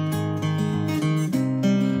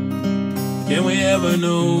 Can we ever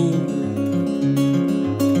know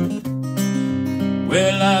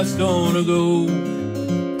where life's gonna go?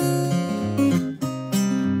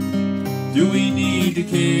 Do we need to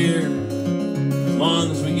care as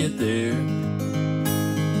long as we get there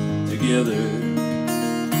together?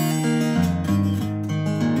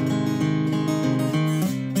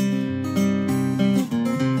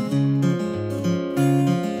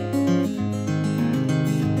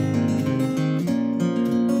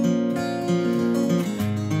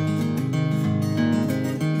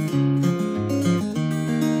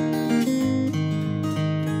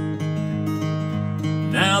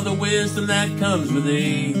 wisdom that comes with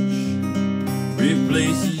age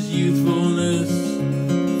replaces youthfulness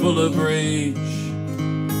full of rage.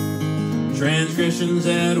 Transgressions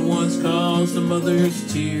that once caused a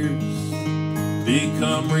mother's tears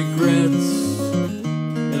become regrets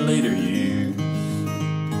in later years.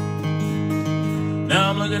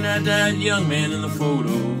 Now I'm looking at that young man in the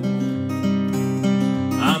photo.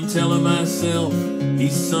 I'm telling myself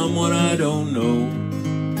he's someone I don't know.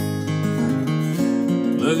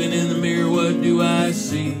 Looking in the mirror, what do I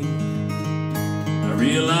see? I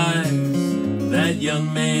realize that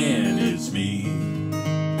young man is me.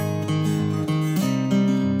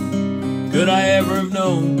 Could I ever have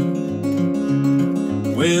known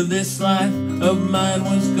where this life of mine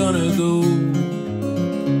was gonna go?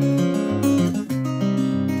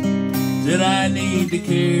 Did I need to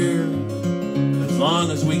care as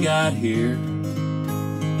long as we got here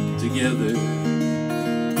together?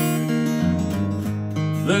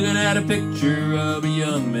 Looking at a picture of a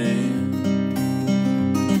young man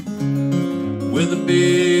with a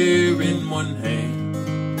beer in one hand,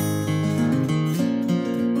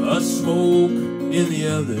 a smoke in the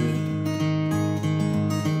other,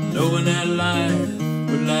 knowing that life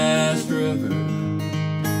would last forever.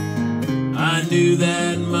 I knew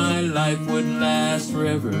that my life would last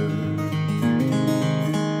forever.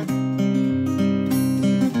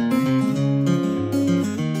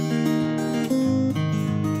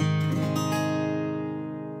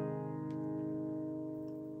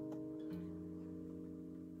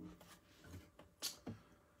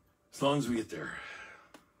 As long as we get there.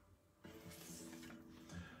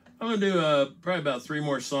 I'm going to do probably about 3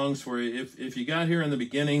 more songs for you. If you got here in the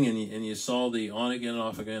beginning and you saw the on again,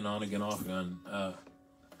 off again, on again, off again,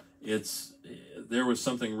 there was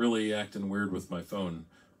something really acting weird with my phone.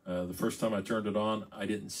 The first time I turned it on, I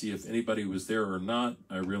didn't see if anybody was there or not.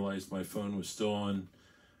 I realized my phone was still on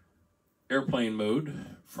airplane mode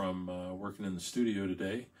from working in the studio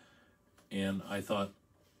today. And I thought,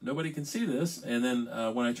 nobody can see this. And then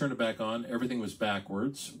when I turned it back on, everything was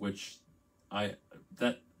backwards, which I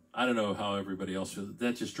don't know how everybody else feels.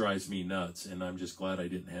 That just drives me nuts, and I'm just glad I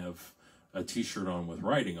didn't have a t-shirt on with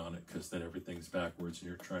writing on it, because then everything's backwards and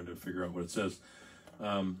you're trying to figure out what it says.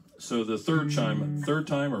 So the third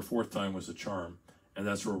time or fourth time was a charm, and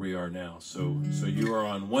that's where we are now. So you are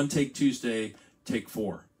on One Take Tuesday, take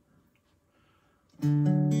 4. I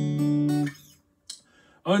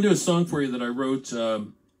want to do a song for you that I wrote.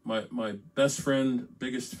 My best friend,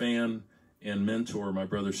 biggest fan, and mentor, my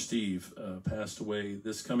brother Steve, passed away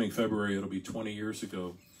this coming February. It'll be 20 years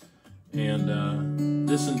ago. And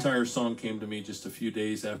this entire song came to me just a few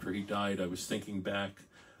days after he died. I was thinking back.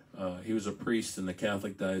 He was a priest in the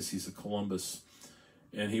Catholic Diocese of Columbus,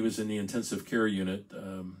 and he was in the intensive care unit.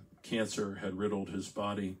 Cancer had riddled his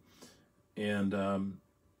body, and the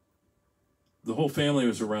whole family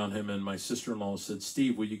was around him, and my sister-in-law said,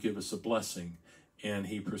 "Steve, will you give us a blessing?" And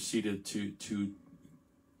he proceeded to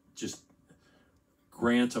just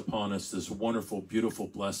grant upon us this wonderful, beautiful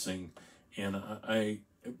blessing. And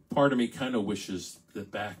part of me kind of wishes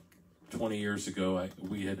that back 20 years ago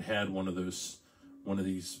we had one of these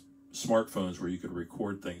smartphones where you could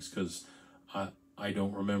record things, because I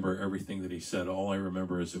don't remember everything that he said. All I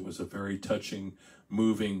remember is it was a very touching,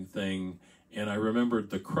 moving thing, and I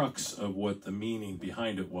remembered the crux of what the meaning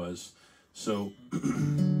behind it was. So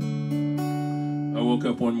I woke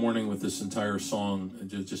up one morning with this entire song,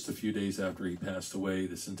 just a few days after he passed away,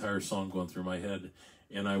 this entire song going through my head,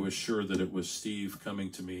 and I was sure that it was Steve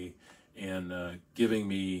coming to me and giving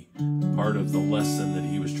me part of the lesson that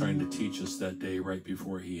he was trying to teach us that day right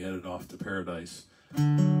before he headed off to paradise.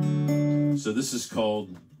 So this is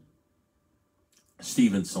called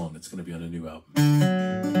Stephen's Song. It's going to be on a new album.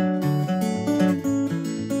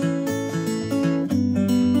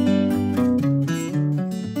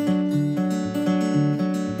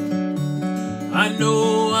 I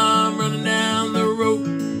know I'm running down the road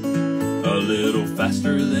a little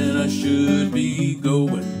faster than I should be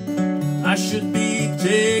going. I should be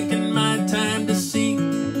taking my time to see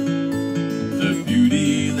the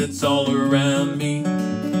beauty that's all around me.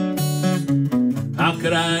 How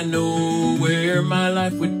could I know where my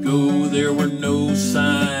life would go? There were no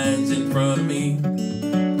signs in front of me.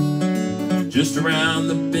 Just around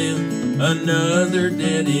the bend, another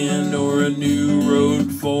dead end or a new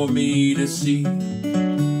road for me to see.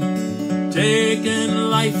 Taking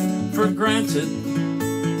life for granted,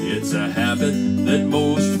 it's a habit that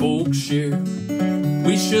most folks share.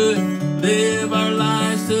 We should live our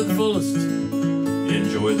lives to the fullest,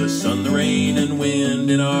 enjoy the sun, the rain, and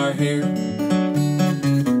wind in our hair.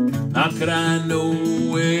 How could I know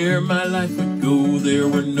where my life would go? There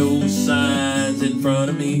were no signs in front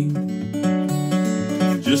of me.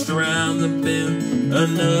 just around the bend,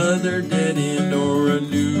 another dead end or a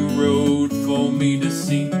new road for me to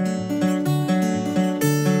see.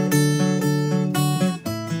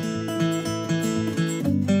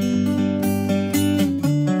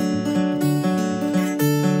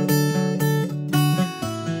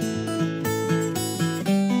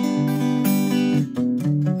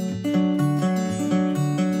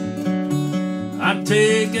 I've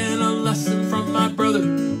taken a lesson from my brother.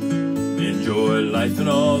 Enjoy life and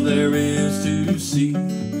all there is to see.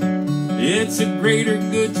 It's a greater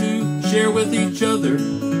good to share with each other.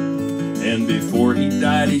 And before he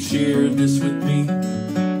died, he shared this with me.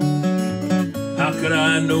 How could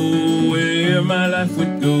I know where my life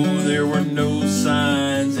would go? There were no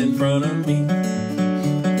signs in front of me.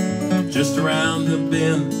 Just around the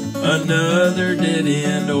bend, another dead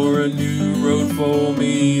end or a new road for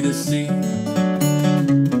me to see.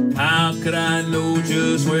 How could I know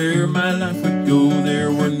just where my life would go?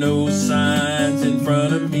 There were no signs in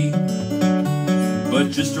front of me.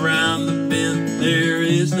 But just around the bend, there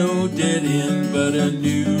is no dead end, but a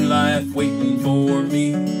new life waiting for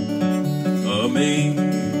me.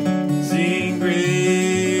 Amazing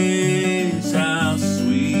grace, how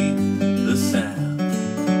sweet the sound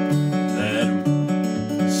that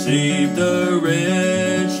saved a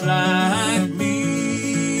wretch like me.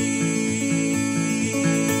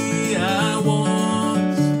 I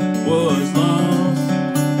once was lost,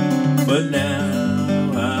 but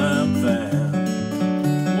now I'm found.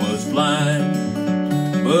 Was blind,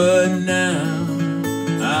 but now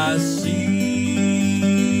I see.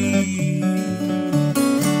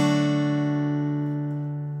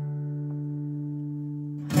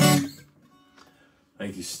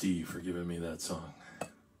 Thank you, Steve, for giving me that song.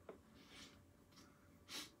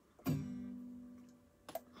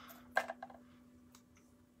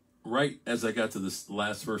 Right as I got to this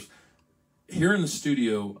last verse, here in the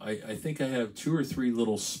studio, I think I have 2 or 3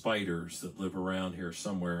 little spiders that live around here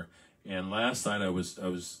somewhere. And last night I was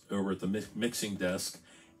over at the mixing desk,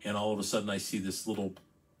 and all of a sudden I see this little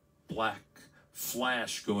black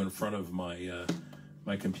flash go in front of my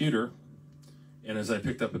my computer. And as I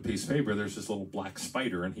picked up a piece of paper, there's this little black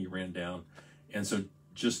spider, and he ran down. And so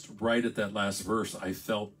just right at that last verse, I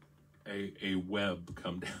felt a web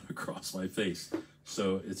come down across my face.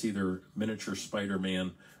 So it's either miniature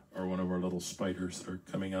Spider-Man or one of our little spiders that are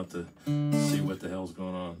coming out to see what the hell's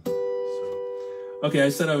going on. So, okay, I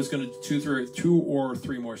said I was going to do 2 or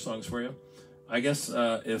 3 more songs for you. I guess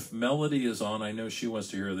if Melody is on, I know she wants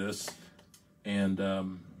to hear this. And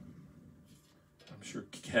I'm sure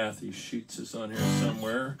Kathy Sheets is on here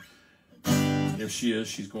somewhere. If she is,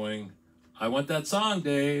 she's going, I want that song,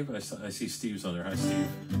 Dave. I see Steve's on there. Hi, Steve.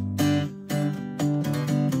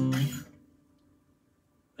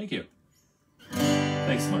 Thank you.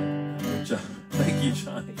 Thanks, Mike. Thank you,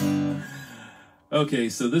 Johnny. Okay,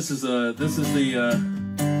 so this is the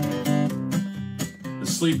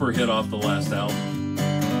sleeper hit off the last album.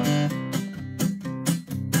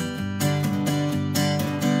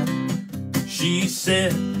 She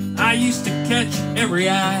said, I used to catch every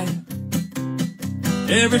eye,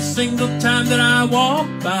 every single time that I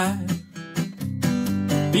walked by.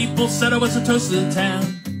 People said I was a toast of the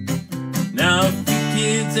town. Now a few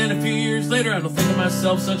kids and a few years later, I don't think of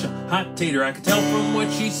myself such a hot tater. I could tell from what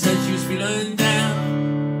she said she was feeling down.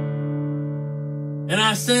 And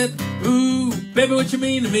I said, ooh, baby, what you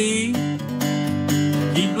mean to me?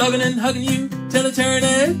 Keep loving and hugging you till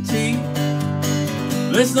eternity.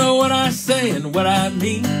 Let's know what I say and what I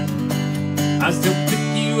mean. I still pick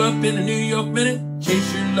you up in a New York minute,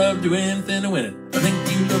 chase your love, do anything to win it. I think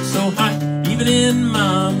you look so hot, even in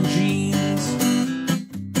mom jeans.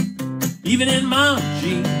 Even in mom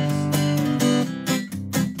jeans.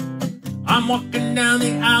 I'm walking down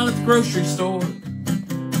the aisle at the grocery store,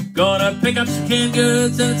 gonna pick up some canned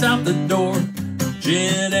goods and it's out the door.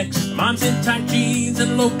 Gen X, mom's in tight jeans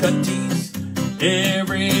and low-cut tees.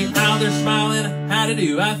 Every aisle they're smiling, how to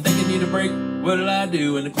do. I think I need a break, what'll I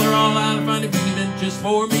do? And to clear all out and find a few minutes just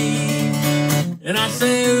for me. And I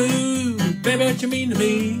say, ooh, baby, what you mean to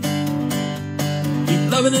me?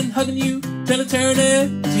 Keep loving and hugging you till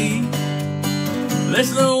eternity.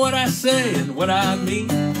 Let's know what I say and what I mean.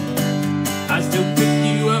 I still pick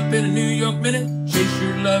you up in a New York minute, chase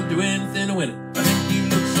your love, do anything to win it. I think you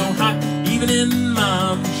look so hot, even in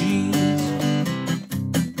mom jeans.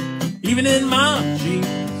 Even in mom jeans.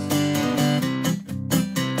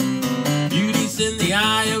 Beauty's in the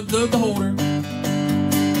eye of the beholder.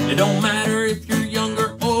 It don't matter if you're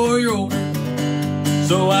younger or you're older.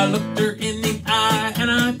 So I looked her in the eye and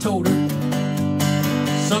I told her,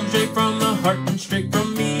 some straight from the heart and straight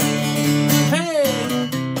from me. Hey!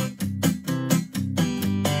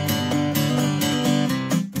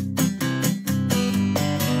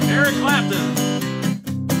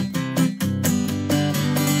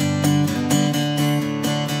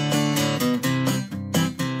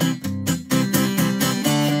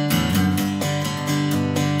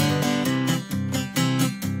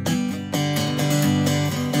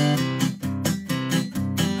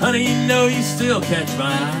 Honey, you know you still catch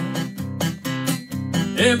my eye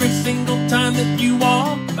every single time that you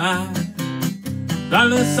walk by.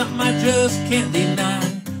 Darling, it's something I just can't deny.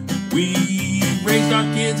 We raised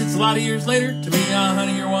our kids, it's a lot of years later. To me,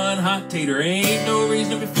 honey, you're one hot tater. Ain't no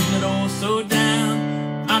reason to be feeling oh so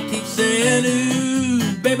down. I keep saying,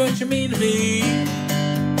 ooh, baby, what you mean to me?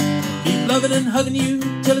 Keep loving and hugging you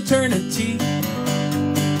till eternity.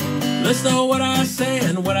 Let's know what I say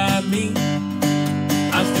and what I mean.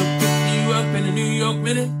 I still pick you up in a New York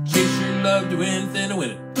minute, chase your love to anything to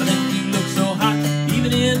win it. I think you look so hot,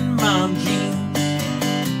 even in mom jeans.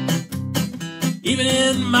 Even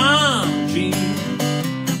in mom jeans.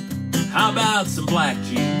 How about some black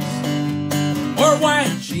jeans? Or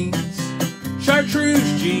white jeans?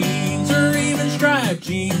 Chartreuse jeans? Or even striped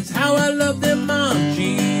jeans? How I love them mom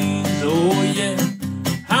jeans. Oh yeah.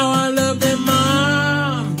 How I love them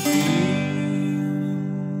mom jeans.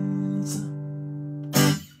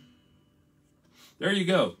 There you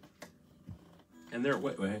go. And there,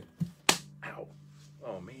 wait. Ow.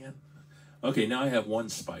 Oh man. Okay, now I have one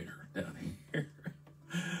spider down here.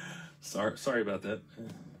 Sorry about that.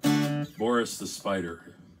 Boris the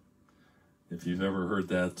Spider. If you've ever heard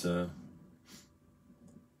that,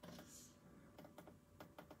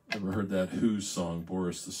 Who's song,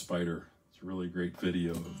 Boris the Spider. It's a really great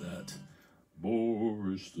video of that.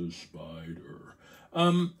 Boris the Spider.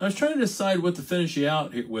 I was trying to decide what to finish you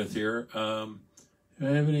out with here. Do I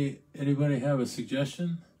have anybody have a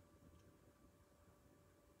suggestion?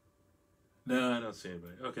 No, I don't see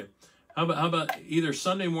anybody. Okay. How about either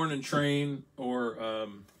Sunday Morning Train or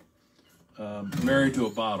Married to a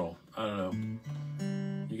Bottle? I don't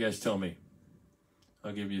know. You guys tell me.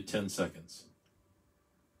 I'll give you 10 seconds.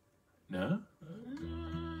 No?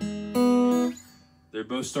 They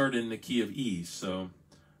both start in the key of E, so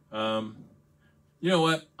you know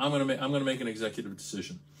what? I'm gonna make an executive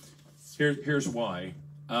decision. Here's why.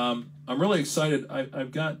 I'm really excited.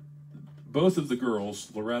 I've got both of the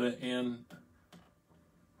girls, Loretta and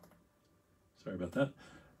sorry about that.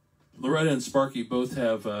 Loretta and Sparky both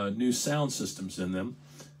have new sound systems in them,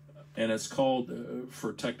 and it's called,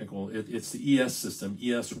 for technical, it's the ES system,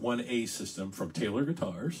 ES1A system from Taylor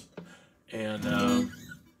Guitars, and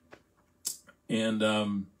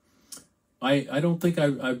I don't think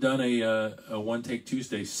I've done a One Take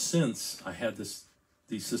Tuesday since I had these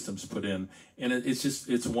systems put in, and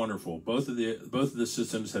it's wonderful. Both of the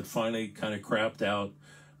systems had finally kind of crapped out,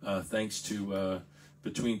 thanks to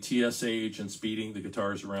between TS age and speeding the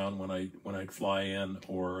guitars around when I'd fly in,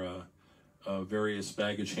 or various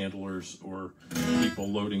baggage handlers or people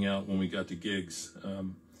loading out when we got to gigs.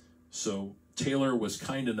 So Taylor was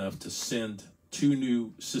kind enough to send 2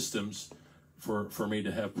 new systems for me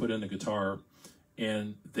to have put in the guitar,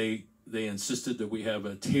 and they insisted that we have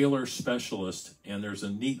a Taylor specialist, and there's a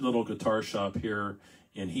neat little guitar shop here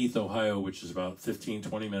in Heath, Ohio, which is about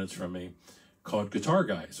 15-20 minutes from me, called Guitar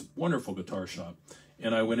Guys. Wonderful guitar shop.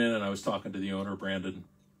 And I went in and I was talking to the owner, Brandon,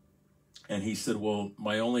 and he said, well,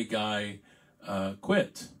 my only guy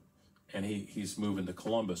quit, and he's moving to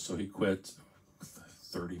Columbus, so he quit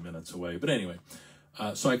 30 minutes away. But anyway,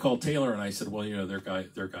 so I called Taylor and I said, well, you know, their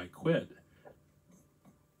guy quit.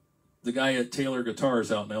 The guy at Taylor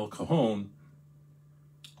Guitars out in El Cajon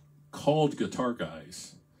called Guitar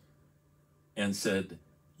Guys and said,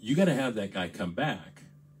 you got to have that guy come back,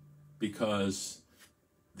 because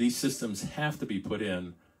these systems have to be put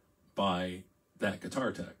in by that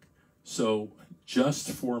guitar tech. So just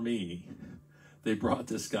for me, they brought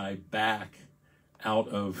this guy back out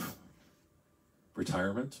of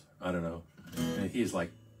retirement. I don't know. And he's like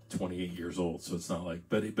 28 years old, so it's not like,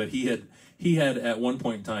 but he had at one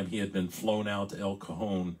point in time, he had been flown out to El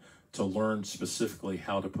Cajon to learn specifically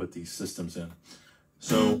how to put these systems in.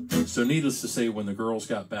 So needless to say, when the girls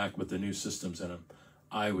got back with the new systems in them,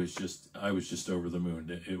 I was just over the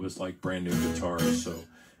moon. It was like brand new guitars. So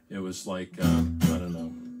it was like, I don't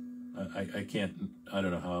know. I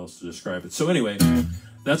don't know how else to describe it. So anyway,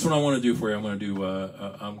 that's what I want to do for you. I'm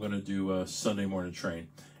going to do Sunday Morning Train.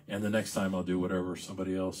 And the next time I'll do whatever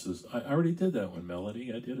somebody else is. I already did that one,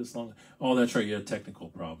 Melody. I did as long. Oh, that's right. You had technical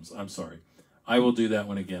problems. I'm sorry. I will do that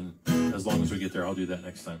one again. As long as we get there, I'll do that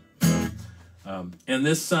next time. And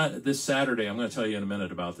this Saturday, I'm going to tell you in a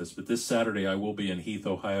minute about this, but this Saturday I will be in Heath,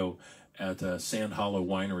 Ohio at Sand Hollow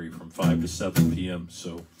Winery from 5 to 7 p.m.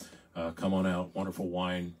 So come on out. Wonderful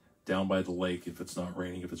wine down by the lake if it's not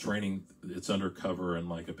raining. If it's raining, it's under cover and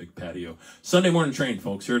like a big patio. Sunday Morning Train,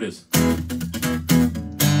 folks. Here it is.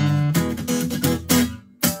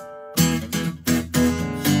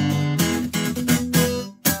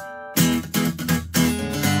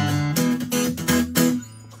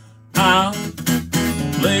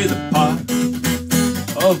 play the part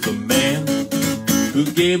of the man who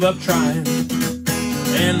gave up trying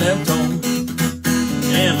and left home,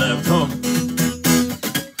 and left home.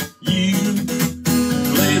 You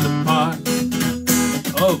play the part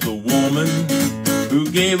of the woman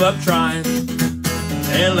who gave up trying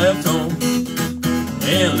and left home,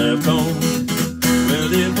 and left home.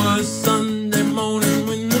 Well, it was Sunday morning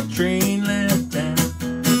when the train left town.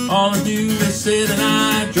 All I do is sit and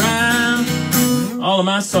I drown all of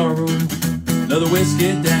my sorrow. Another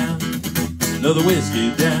whiskey down, another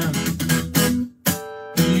whiskey down.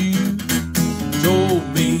 You told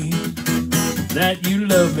me that you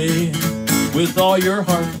love me with all your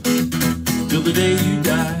heart till the day you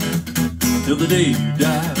die, till the day you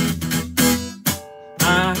die.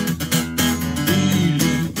 I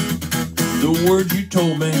believe the words you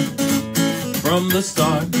told me from the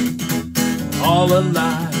start, all a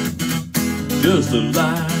lie, just a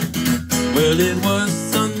lie. Well, it was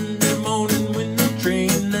Sunday morning when the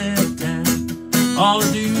train left town. All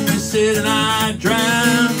I do is sit and I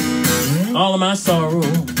drown all of my sorrow.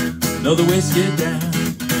 Another whiskey down,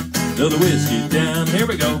 another whiskey down. Here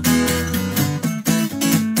we go.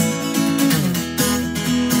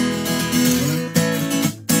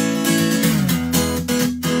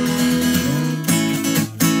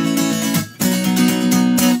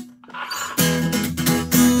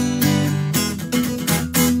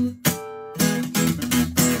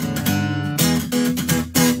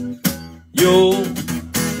 Your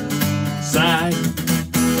side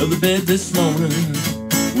of the bed this morning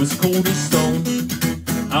was cold as stone.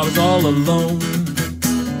 I was all alone,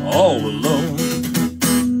 all alone.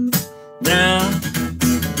 Now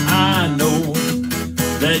I know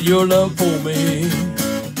that your love for me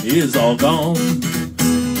is all gone,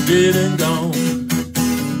 dead and gone,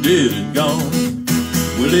 dead and gone.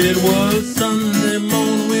 Well, it was Sunday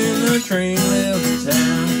morning when the train left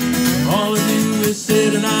town. All I do is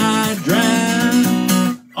sit and I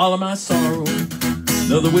drown all of my sorrow.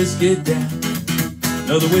 Another whiskey down,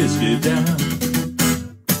 another whiskey down,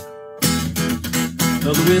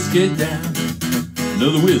 another whiskey down,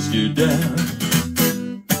 another whiskey down,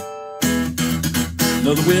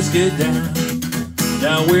 another whiskey down.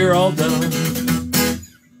 Now we're all done.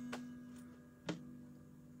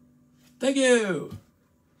 Thank you.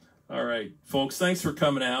 All right, folks, thanks for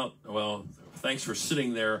coming out. Well, thanks for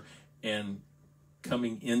sitting there and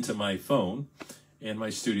coming into my phone and my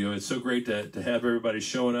studio. It's so great to have everybody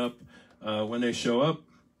showing up when they show up.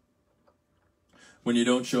 When you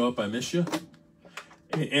don't show up, I miss you.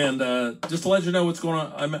 And just to let you know what's going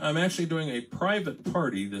on, I'm actually doing a private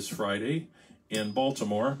party this Friday in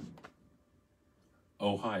Baltimore,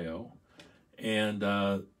 Ohio. And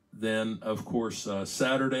then, of course,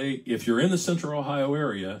 Saturday, if you're in the Central Ohio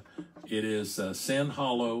area, it is Sand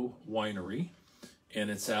Hollow Winery. And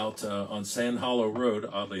it's out on Sand Hollow Road,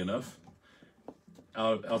 oddly enough,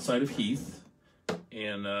 outside of Heath.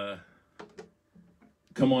 And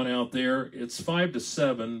come on out there. It's 5 to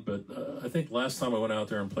 7, but I think last time I went out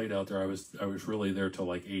there and played out there, I was really there till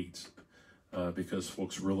like 8 because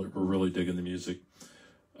folks were really digging the music.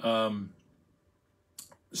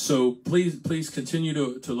 So please continue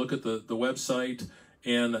to look at the website.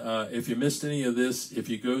 And if you missed any of this, if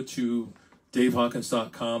you go to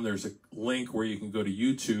DaveHawkins.com, there's a link where you can go to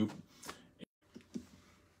YouTube.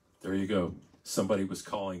 There you go. Somebody was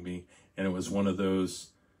calling me, and it was one of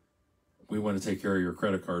those, we want to take care of your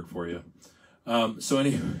credit card for you. So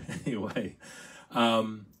anyway,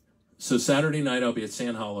 so Saturday night I'll be at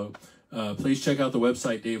Sand Hollow. Please check out the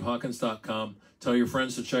website, DaveHawkins.com. Tell your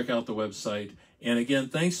friends to check out the website. And again,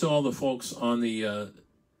 thanks to all the folks on the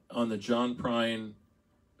John Prine,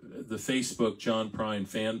 the Facebook John Prine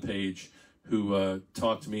fan page, who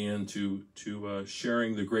talked me into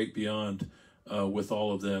sharing The Great Beyond with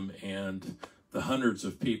all of them, and the hundreds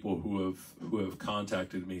of people who have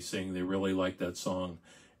contacted me saying they really like that song,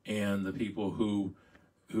 and the people who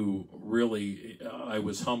really, I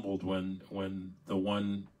was humbled when the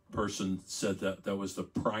one person said that was the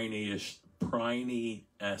Prine-est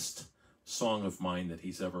song of mine that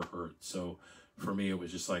he's ever heard. So for me, it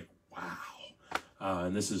was just like, wow.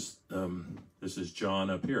 And this is John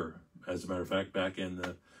up here. As a matter of fact, back in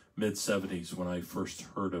the mid-'70s when I first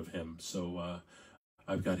heard of him. So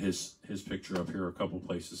I've got his picture up here a couple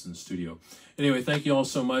places in the studio. Anyway, thank you all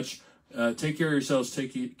so much. Take care of yourselves.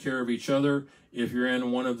 Take care of each other. If you're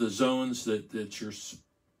in one of the zones that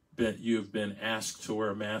you've been asked to wear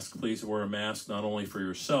a mask, please wear a mask, not only for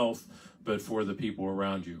yourself, but for the people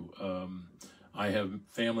around you. I have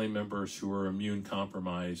family members who are immune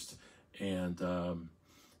compromised, and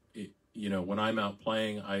you know, when I'm out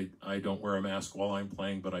playing, I don't wear a mask while I'm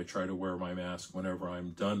playing, but I try to wear my mask whenever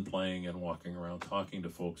I'm done playing and walking around talking to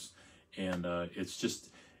folks. And it's just,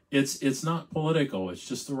 it's not political. It's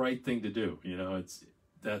just the right thing to do. You know,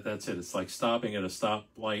 that's it. It's like stopping at a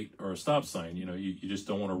stoplight or a stop sign. You know, you just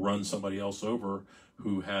don't want to run somebody else over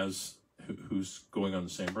who's going on the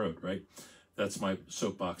same road, right? That's my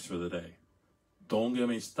soapbox for the day. Don't get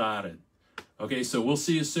me started. Okay, so we'll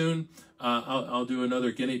see you soon. I'll do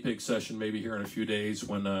another guinea pig session maybe here in a few days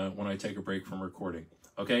when I take a break from recording.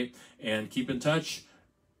 Okay, and keep in touch,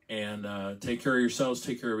 and take care of yourselves,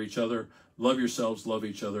 take care of each other, love yourselves, love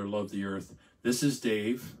each other, love the earth. This is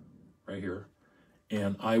Dave, right here,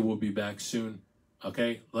 and I will be back soon.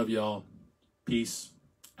 Okay, love y'all. Peace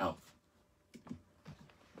out.